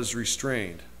heaven was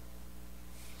restrained.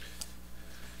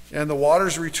 And the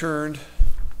waters returned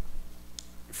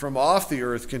from off the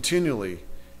earth continually.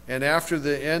 And after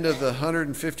the end of the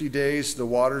 150 days, the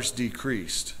waters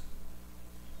decreased.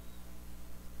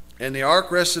 And the ark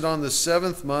rested on the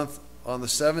 7th month, on the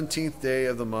 17th day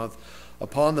of the month,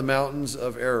 upon the mountains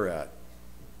of Ararat.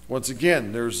 Once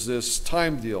again, there's this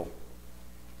time deal.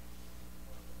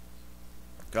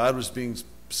 God was being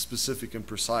specific and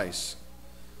precise.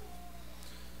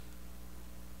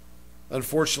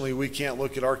 Unfortunately, we can't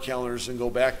look at our calendars and go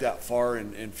back that far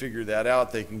and figure that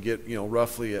out. They can get,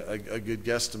 roughly a good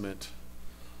guesstimate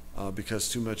because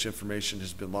too much information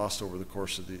has been lost over the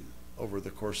course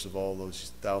of all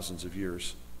those thousands of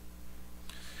years.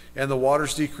 And the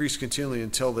waters decreased continually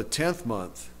until the 10th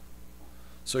month.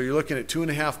 So you're looking at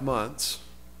 2.5 months.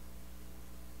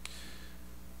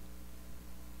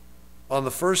 On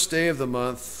the first day of the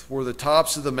month were the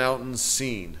tops of the mountains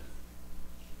seen.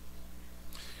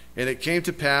 And it came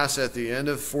to pass at the end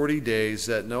of 40 days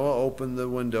that Noah opened the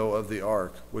window of the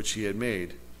ark which he had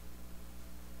made.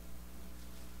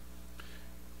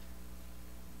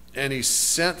 And he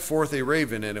sent forth a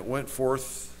raven, and it went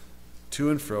forth to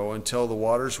and fro until the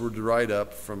waters were dried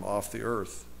up from off the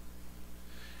earth.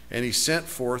 And he sent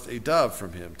forth a dove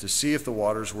from him to see if the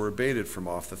waters were abated from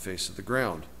off the face of the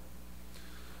ground.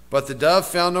 But the dove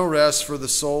found no rest for the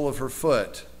sole of her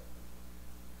foot.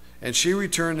 And she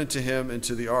returned unto him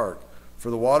into the ark, for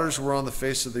the waters were on the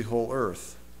face of the whole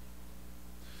earth.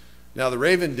 Now the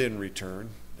raven didn't return.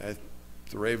 The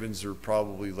ravens are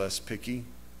probably less picky.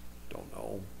 Don't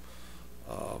know.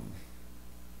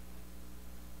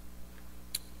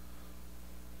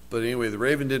 But anyway, the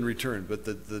raven didn't return, but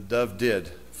the dove did.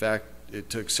 In fact, it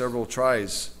took several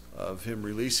tries of him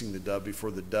releasing the dove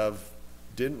before the dove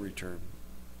didn't return.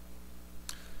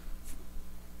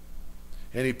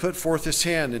 And he put forth his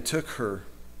hand and took her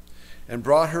and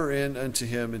brought her in unto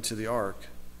him into the ark.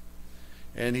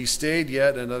 And he stayed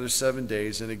yet another 7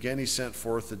 days, and again he sent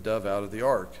forth the dove out of the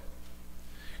ark.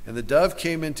 And the dove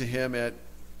came into him at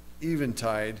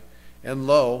eventide, and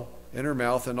lo, in her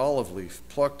mouth an olive leaf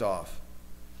plucked off.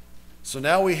 So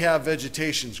now we have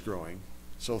vegetation's growing.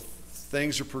 So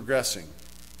things are progressing.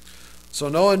 So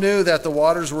Noah knew that the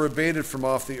waters were abated from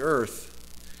off the earth.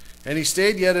 And he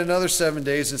stayed yet another 7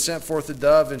 days, and sent forth the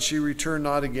dove, and she returned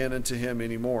not again unto him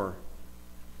any more.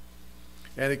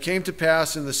 And it came to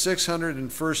pass in the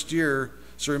 601st year.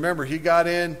 So remember, he got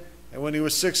in, and when he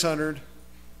was 600,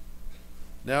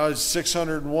 now he's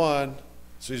 601.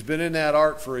 So he's been in that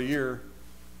ark for a year.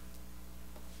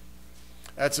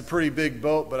 That's a pretty big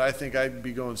boat, but I think I'd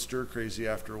be going stir crazy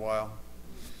after a while.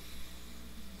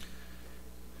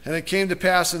 And it came to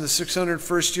pass in the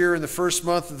 601st year, in the first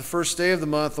month of the first day of the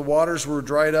month, the waters were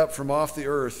dried up from off the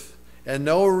earth. And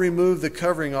Noah removed the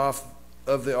covering off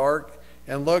of the ark,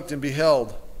 and looked, and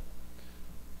beheld,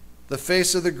 the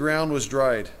face of the ground was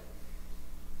dried.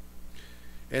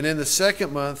 And in the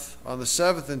second month, on the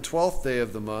 7th and 12th day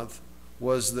of the month,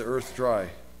 was the earth dry.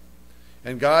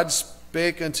 And God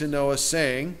spake unto Noah,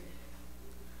 saying,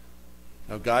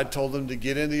 now God told him to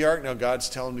get in the ark, now God's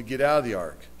telling him to get out of the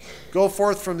ark. Go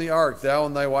forth from the ark, thou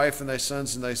and thy wife and thy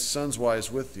sons'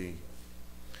 wives with thee.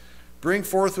 Bring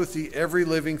forth with thee every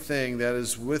living thing that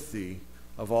is with thee,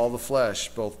 of all the flesh,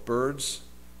 both birds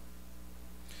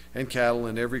and cattle,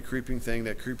 and every creeping thing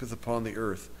that creepeth upon the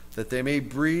earth, that they may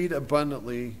breed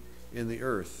abundantly in the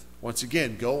earth. Once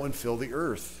again, go and fill the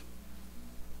earth.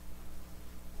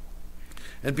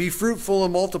 And be fruitful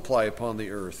and multiply upon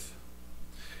the earth.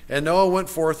 And Noah went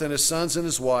forth, and his sons and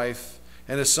his wife,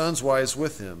 and his sons' wives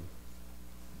with him.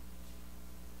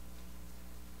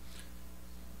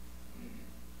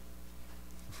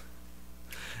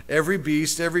 Every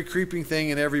beast, every creeping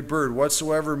thing, and every bird,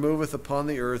 whatsoever moveth upon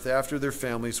the earth after their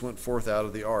families, went forth out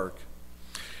of the ark.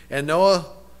 And Noah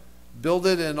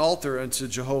builded an altar unto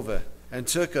Jehovah, and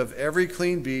took of every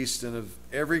clean beast and of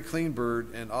every clean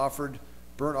bird, and offered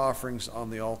burnt offerings on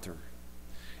the altar.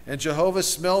 And Jehovah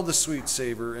smelled the sweet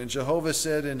savor, and Jehovah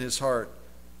said in his heart,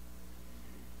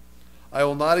 I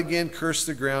will not again curse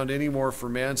the ground any more for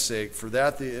man's sake, for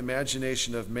that the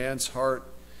imagination of man's heart.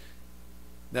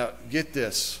 Now, get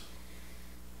this.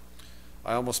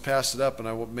 I almost passed it up, and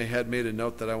I had made a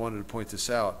note that I wanted to point this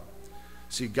out.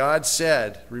 See, God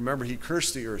said, remember, he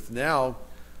cursed the earth. Now,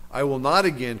 I will not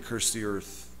again curse the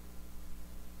earth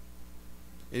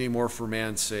anymore for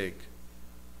man's sake.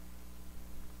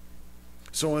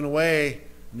 So in a way,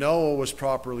 Noah was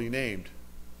properly named.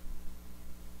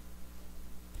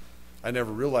 I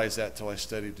never realized that till I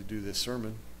studied to do this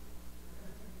sermon.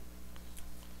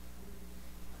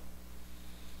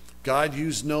 God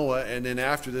used Noah, and then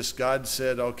after this, God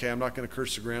said, okay, I'm not going to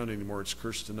curse the ground anymore. It's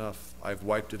cursed enough. I've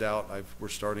wiped it out. We're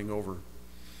starting over.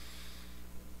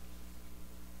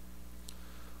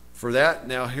 For that,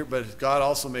 now here, but God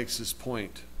also makes this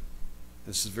point.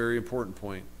 This is a very important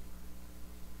point.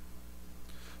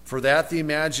 For that the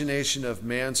imagination of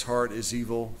man's heart is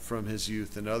evil from his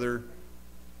youth. In other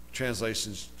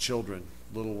translations, children,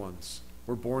 little ones.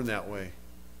 We're born that way.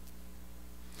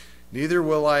 Neither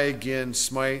will I again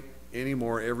smite any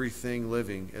more everything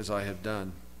living as I have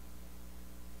done.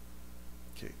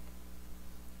 Okay.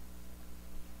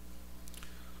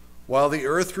 While the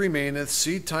earth remaineth,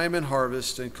 seed time and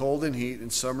harvest, and cold and heat,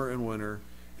 and summer and winter,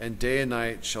 and day and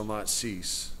night shall not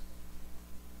cease.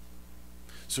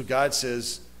 So God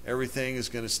says everything is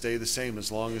going to stay the same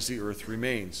as long as the earth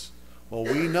remains. Well,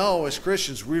 we know as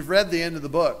Christians, we've read the end of the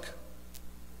book.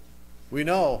 We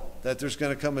know that there's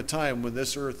going to come a time when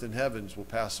this earth and heavens will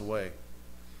pass away.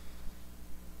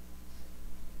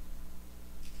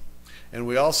 And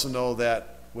we also know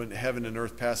that when heaven and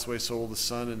earth pass away, so will the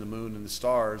sun and the moon and the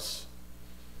stars,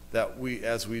 that we,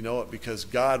 as we know it, because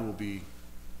God will be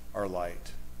our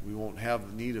light. We won't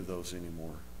have need of those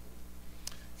anymore.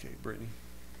 Okay, Brittany.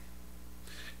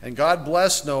 And God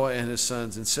blessed Noah and his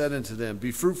sons, and said unto them,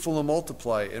 be fruitful and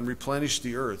multiply, and replenish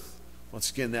the earth. Once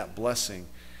again, that blessing.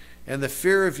 And the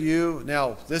fear of you,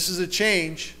 now this is a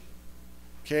change,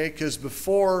 okay, because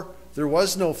before there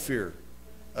was no fear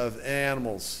of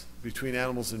animals, between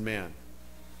animals and man.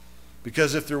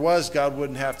 Because if there was, God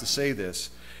wouldn't have to say this.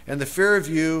 And the fear of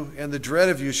you and the dread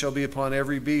of you shall be upon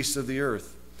every beast of the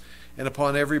earth, and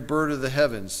upon every bird of the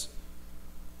heavens,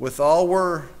 with all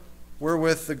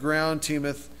wherewith the ground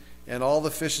teemeth, and all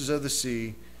the fishes of the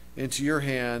sea, into your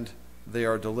hand they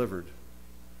are delivered.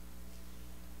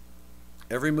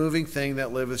 Every moving thing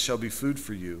that liveth shall be food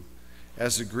for you.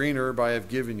 As the green herb I have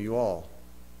given you all.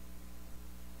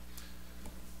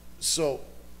 So,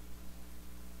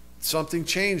 something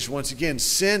changed once again.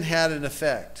 Sin had an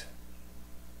effect.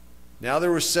 Now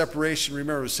there was separation.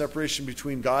 Remember, there was separation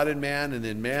between God and man, and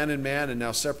then man, and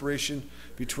now separation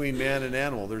between man and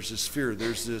animal. There's this fear.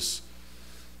 There's this,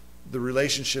 the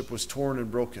relationship was torn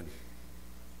and broken.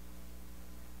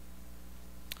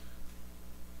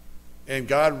 And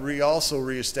God also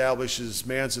reestablishes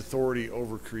man's authority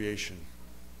over creation.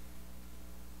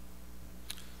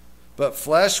 But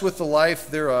flesh with the life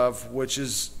thereof, which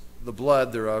is the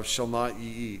blood thereof, shall not ye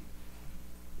eat.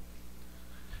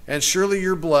 And surely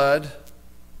your blood,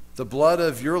 the blood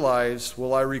of your lives,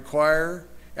 will I require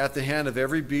at the hand of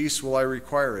every beast will I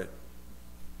require it.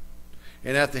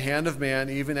 And at the hand of man,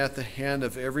 even at the hand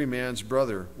of every man's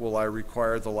brother, will I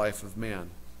require the life of man.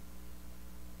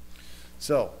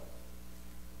 So,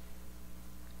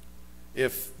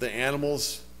 if the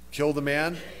animals kill the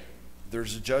man,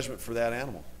 there's a judgment for that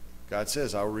animal. God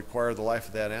says, I will require the life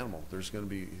of that animal. It's going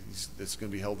to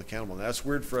be held accountable. And that's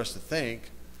weird for us to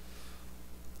think,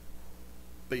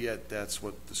 but yet that's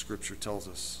what the Scripture tells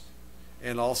us.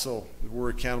 And also,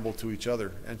 we're accountable to each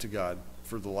other and to God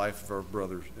for the life of our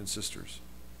brothers and sisters.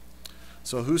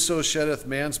 So whoso sheddeth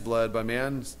man's blood, by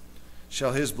man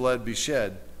shall his blood be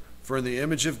shed. For in the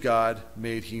image of God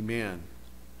made he man.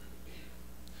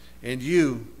 And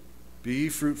you, be ye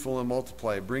fruitful and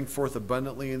multiply, bring forth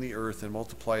abundantly in the earth, and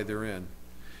multiply therein.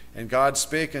 And God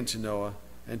spake unto Noah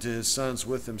and to his sons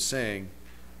with him, saying,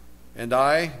 And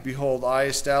I, behold, I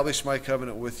establish my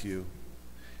covenant with you,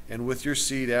 and with your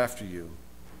seed after you,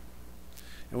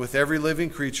 and with every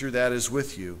living creature that is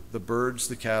with you, the birds,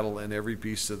 the cattle, and every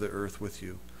beast of the earth with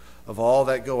you, of all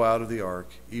that go out of the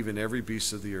ark, even every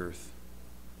beast of the earth.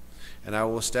 And I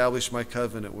will establish my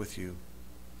covenant with you.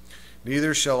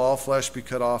 Neither shall all flesh be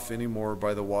cut off any more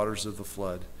by the waters of the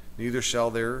flood, neither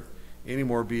shall there any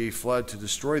more be a flood to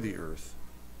destroy the earth.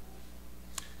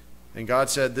 And God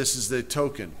said, this is the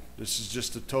token. This is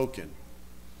just a token.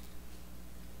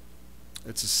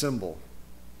 It's a symbol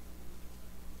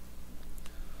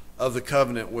of the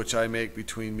covenant which I make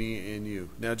between me and you.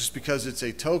 Now, just because it's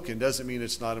a token doesn't mean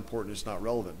it's not important, it's not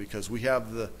relevant, because we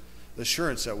have the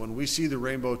assurance that when we see the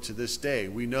rainbow to this day,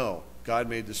 we know God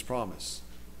made this promise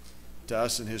to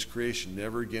us in his creation.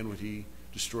 Never again would he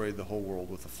destroy the whole world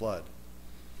with a flood.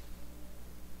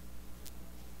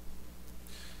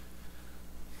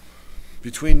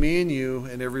 Between me and you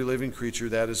and every living creature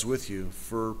that is with you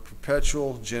for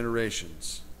perpetual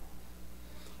generations,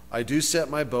 I do set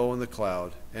my bow in the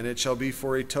cloud, and it shall be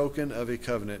for a token of a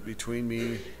covenant between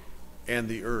me and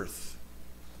the earth.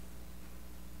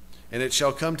 And it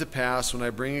shall come to pass when I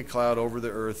bring a cloud over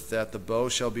the earth that the bow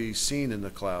shall be seen in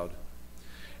the cloud.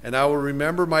 And I will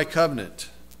remember my covenant,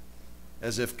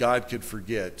 as if God could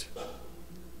forget.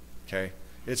 Okay?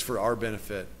 It's for our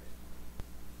benefit.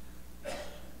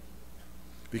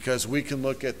 Because we can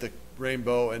look at the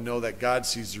rainbow and know that God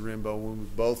sees the rainbow when we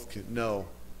both can know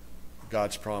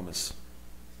God's promise,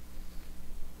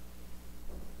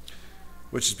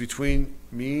 which is between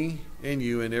me and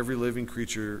you and every living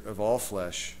creature of all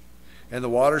flesh. And the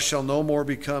water shall no more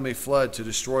become a flood to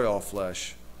destroy all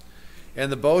flesh.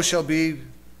 And the bow shall be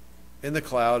in the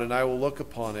cloud, and I will look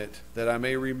upon it, that I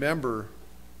may remember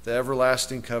the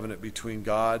everlasting covenant between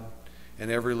God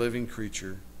and every living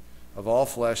creature of all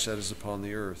flesh that is upon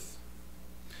the earth.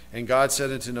 And God said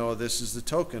unto Noah, this is the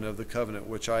token of the covenant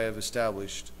which I have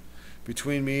established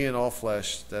between me and all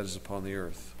flesh that is upon the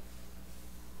earth.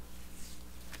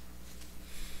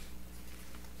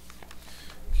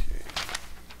 Okay.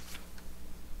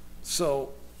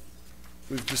 So,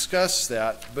 we've discussed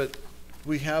that, but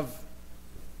we have,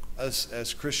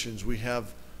 as Christians, we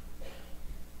have,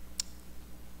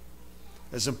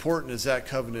 as important as that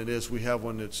covenant is, we have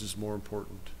one that's just more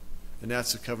important. And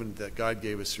that's the covenant that God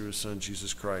gave us through his Son,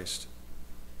 Jesus Christ.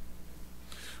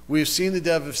 We have seen the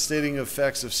devastating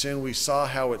effects of sin. We saw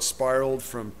how it spiraled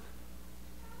from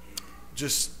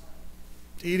just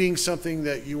eating something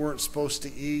that you weren't supposed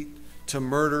to eat, to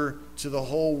murder, to the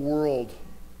whole world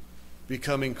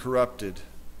becoming corrupted,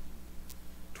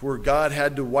 to where God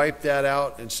had to wipe that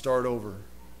out and start over.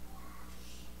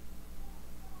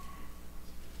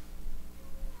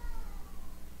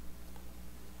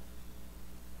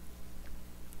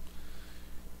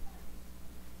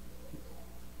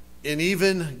 And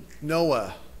even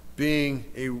Noah,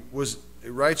 was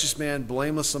a righteous man,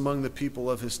 blameless among the people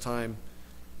of his time,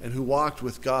 and who walked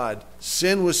with God,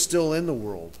 sin was still in the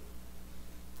world.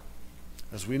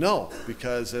 As we know,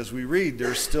 because as we read,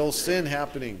 there's still sin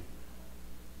happening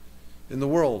in the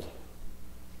world.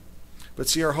 But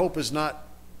see, our hope is not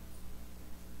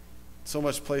so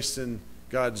much placed in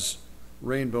God's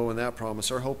rainbow and that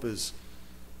promise. Our hope is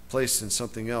placed in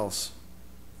something else.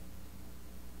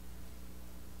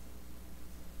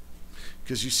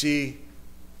 Because you see,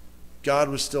 God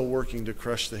was still working to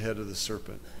crush the head of the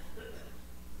serpent.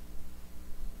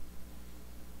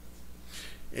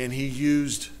 And he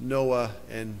used Noah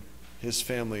and his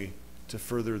family to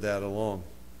further that along.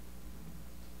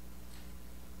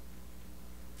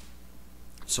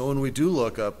 So when we do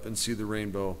look up and see the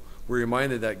rainbow, we're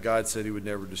reminded that God said he would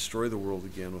never destroy the world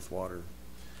again with water.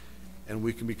 And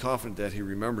we can be confident that he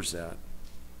remembers that.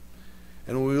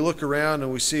 And when we look around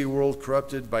and we see a world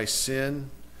corrupted by sin,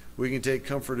 we can take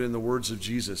comfort in the words of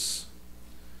Jesus.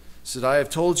 He said, I have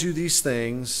told you these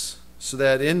things so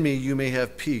that in me you may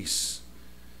have peace.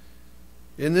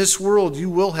 In this world you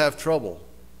will have trouble.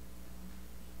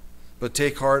 But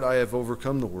take heart, I have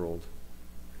overcome the world.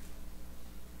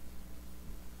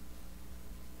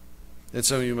 And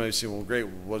some of you might say, well, great,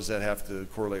 what does that have to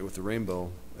correlate with the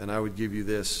rainbow? And I would give you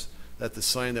this, that the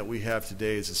sign that we have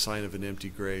today is a sign of an empty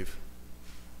grave.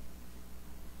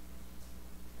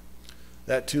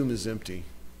 That tomb is empty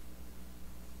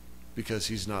because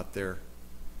he's not there.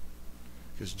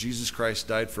 Because Jesus Christ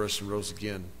died for us and rose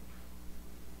again.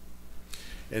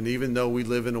 And even though we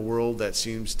live in a world that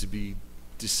seems to be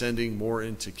descending more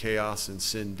into chaos and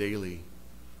sin daily,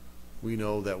 we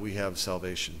know that we have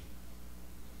salvation.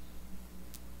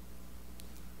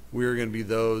 We are going to be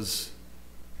those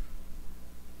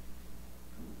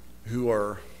who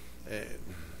are,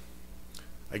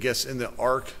 I guess, in the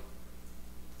ark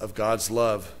of God's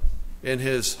love. In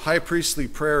his high priestly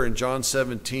prayer in John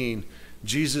 17,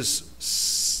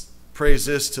 Jesus prays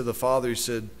this to the Father. He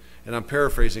said, and I'm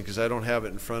paraphrasing because I don't have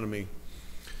it in front of me.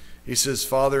 He says,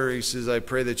 Father, he says, I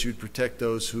pray that you'd protect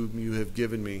those whom you have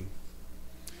given me.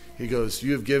 He goes,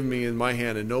 you have given me in my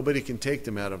hand, and nobody can take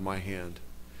them out of my hand.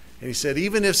 And he said,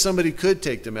 even if somebody could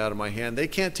take them out of my hand, they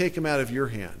can't take them out of your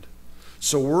hand.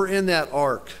 So we're in that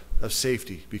ark of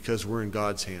safety because we're in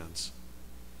God's hands.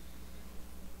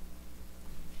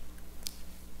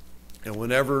 And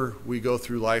whenever we go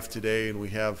through life today and we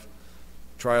have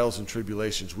trials and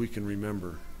tribulations, we can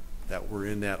remember that we're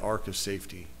in that ark of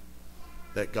safety,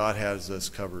 that God has us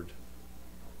covered.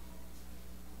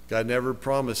 God never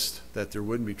promised that there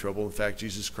wouldn't be trouble. In fact,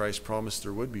 Jesus Christ promised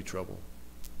there would be trouble.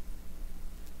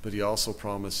 But he also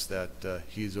promised that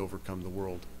he's overcome the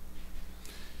world.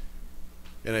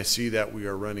 And I see that we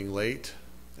are running late,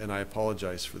 and I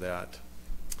apologize for that.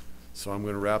 So I'm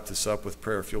going to wrap this up with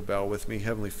prayer. If you'll bow with me.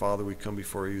 Heavenly Father, we come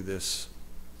before you this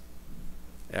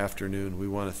afternoon. We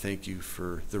want to thank you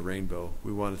for the rainbow.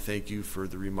 We want to thank you for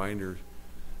the reminder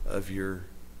of your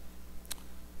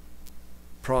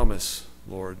promise,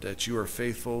 Lord, that you are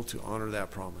faithful to honor that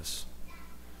promise.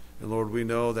 And Lord, we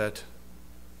know that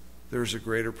there's a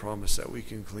greater promise that we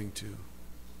can cling to.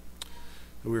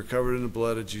 That we are covered in the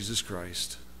blood of Jesus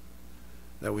Christ.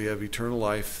 That we have eternal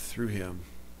life through him.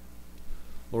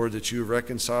 Lord, that you have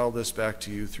reconciled us back to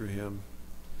you through him.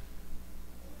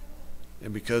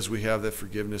 And because we have that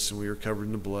forgiveness and we are covered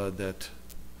in the blood, that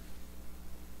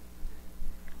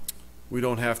we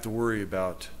don't have to worry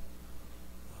about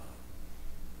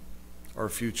our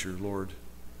future, Lord,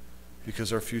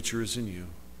 because our future is in you.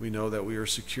 We know that we are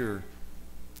secure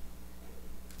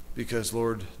because,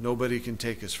 Lord, nobody can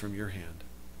take us from your hand.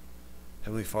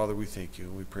 Heavenly Father, we thank you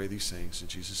and we pray these things in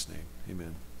Jesus' name.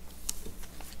 Amen.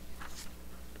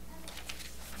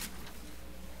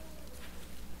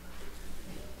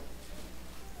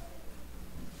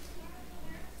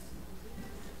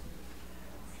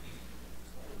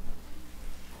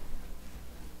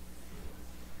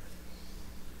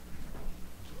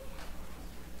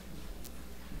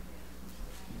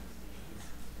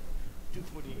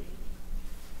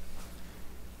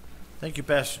 Thank you,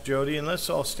 Pastor Jody. And let's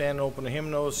all stand and open the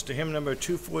hymn notes to hymn number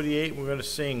 248. We're going to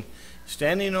sing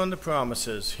Standing on the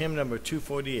Promises, hymn number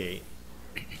 248.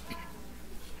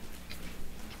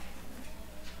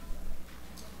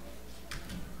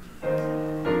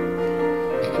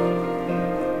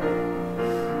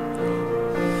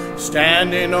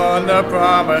 Standing on the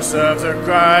promises of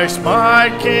Christ,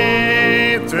 my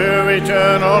King, through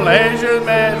eternal ages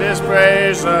may his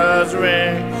praises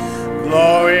ring.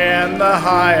 Glory in the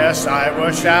highest I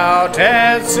will shout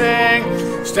and sing,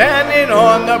 standing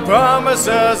on the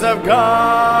promises of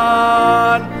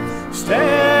God.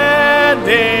 Standing,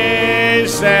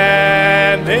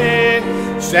 standing,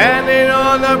 standing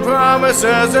on the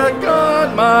promises of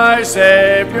God, my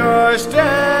Savior.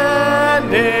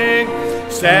 Standing,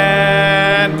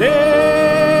 standing,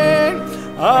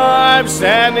 I I'm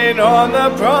standing on the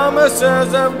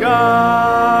promises of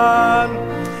God.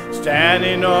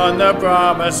 Standing on the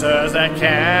promises that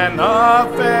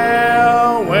cannot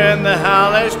fail. When the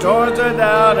hellish towards the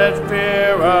doubt and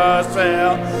fear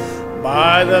assail,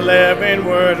 by the living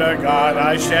word of God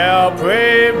I shall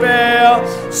prevail.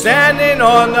 Standing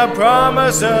on the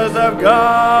promises of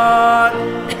God.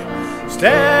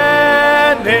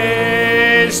 Standing,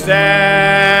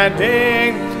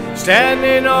 standing,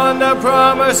 standing on the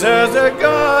promises of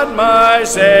God, my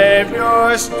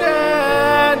Savior.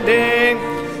 Standing,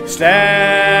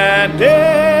 standing,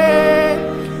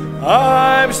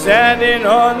 I'm standing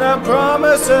on the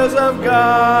promises of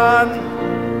God.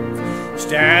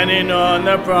 Standing on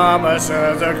the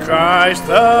promises of Christ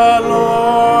the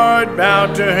Lord,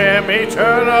 bound to him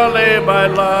eternally by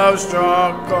love's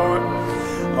strong cord,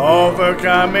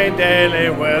 overcoming daily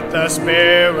with the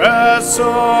Spirit's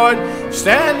sword.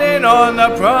 Standing on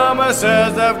the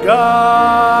promises of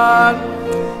God.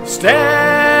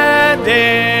 Standing,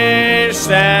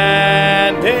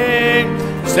 standing,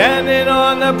 standing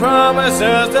on the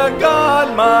promises of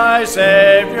God, my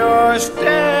Savior.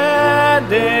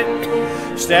 Standing,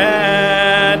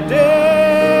 standing,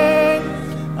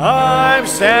 I'm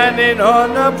standing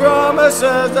on the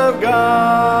promises of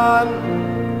God.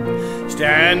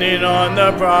 Standing on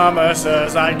the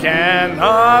promises I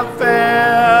cannot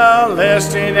fail,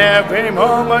 listening every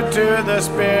moment to the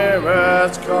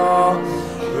Spirit's call,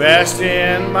 resting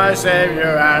in my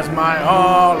Savior as my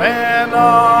all in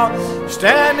all.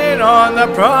 Standing on the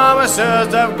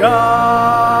promises of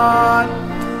God.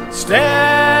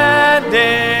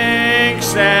 Standing,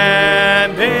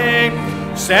 standing,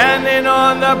 standing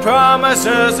on the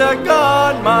promises of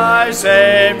God, my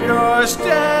Savior.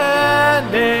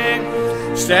 Standing,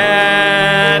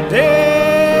 standing,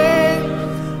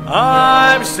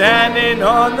 I'm standing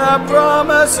on the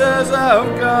promises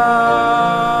of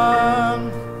God.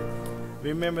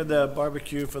 Remember the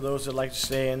barbecue for those that like to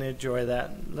stay and enjoy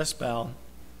that. Let's bow.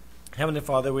 Heavenly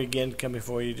Father, we again come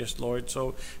before you, just Lord,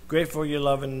 so grateful for your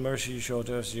love and mercy you show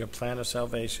to us, your plan of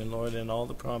salvation, Lord, and all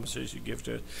the promises you give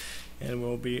to us. And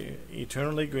we'll be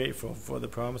eternally grateful for the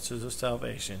promises of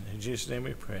salvation. In Jesus' name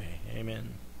we pray.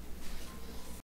 Amen.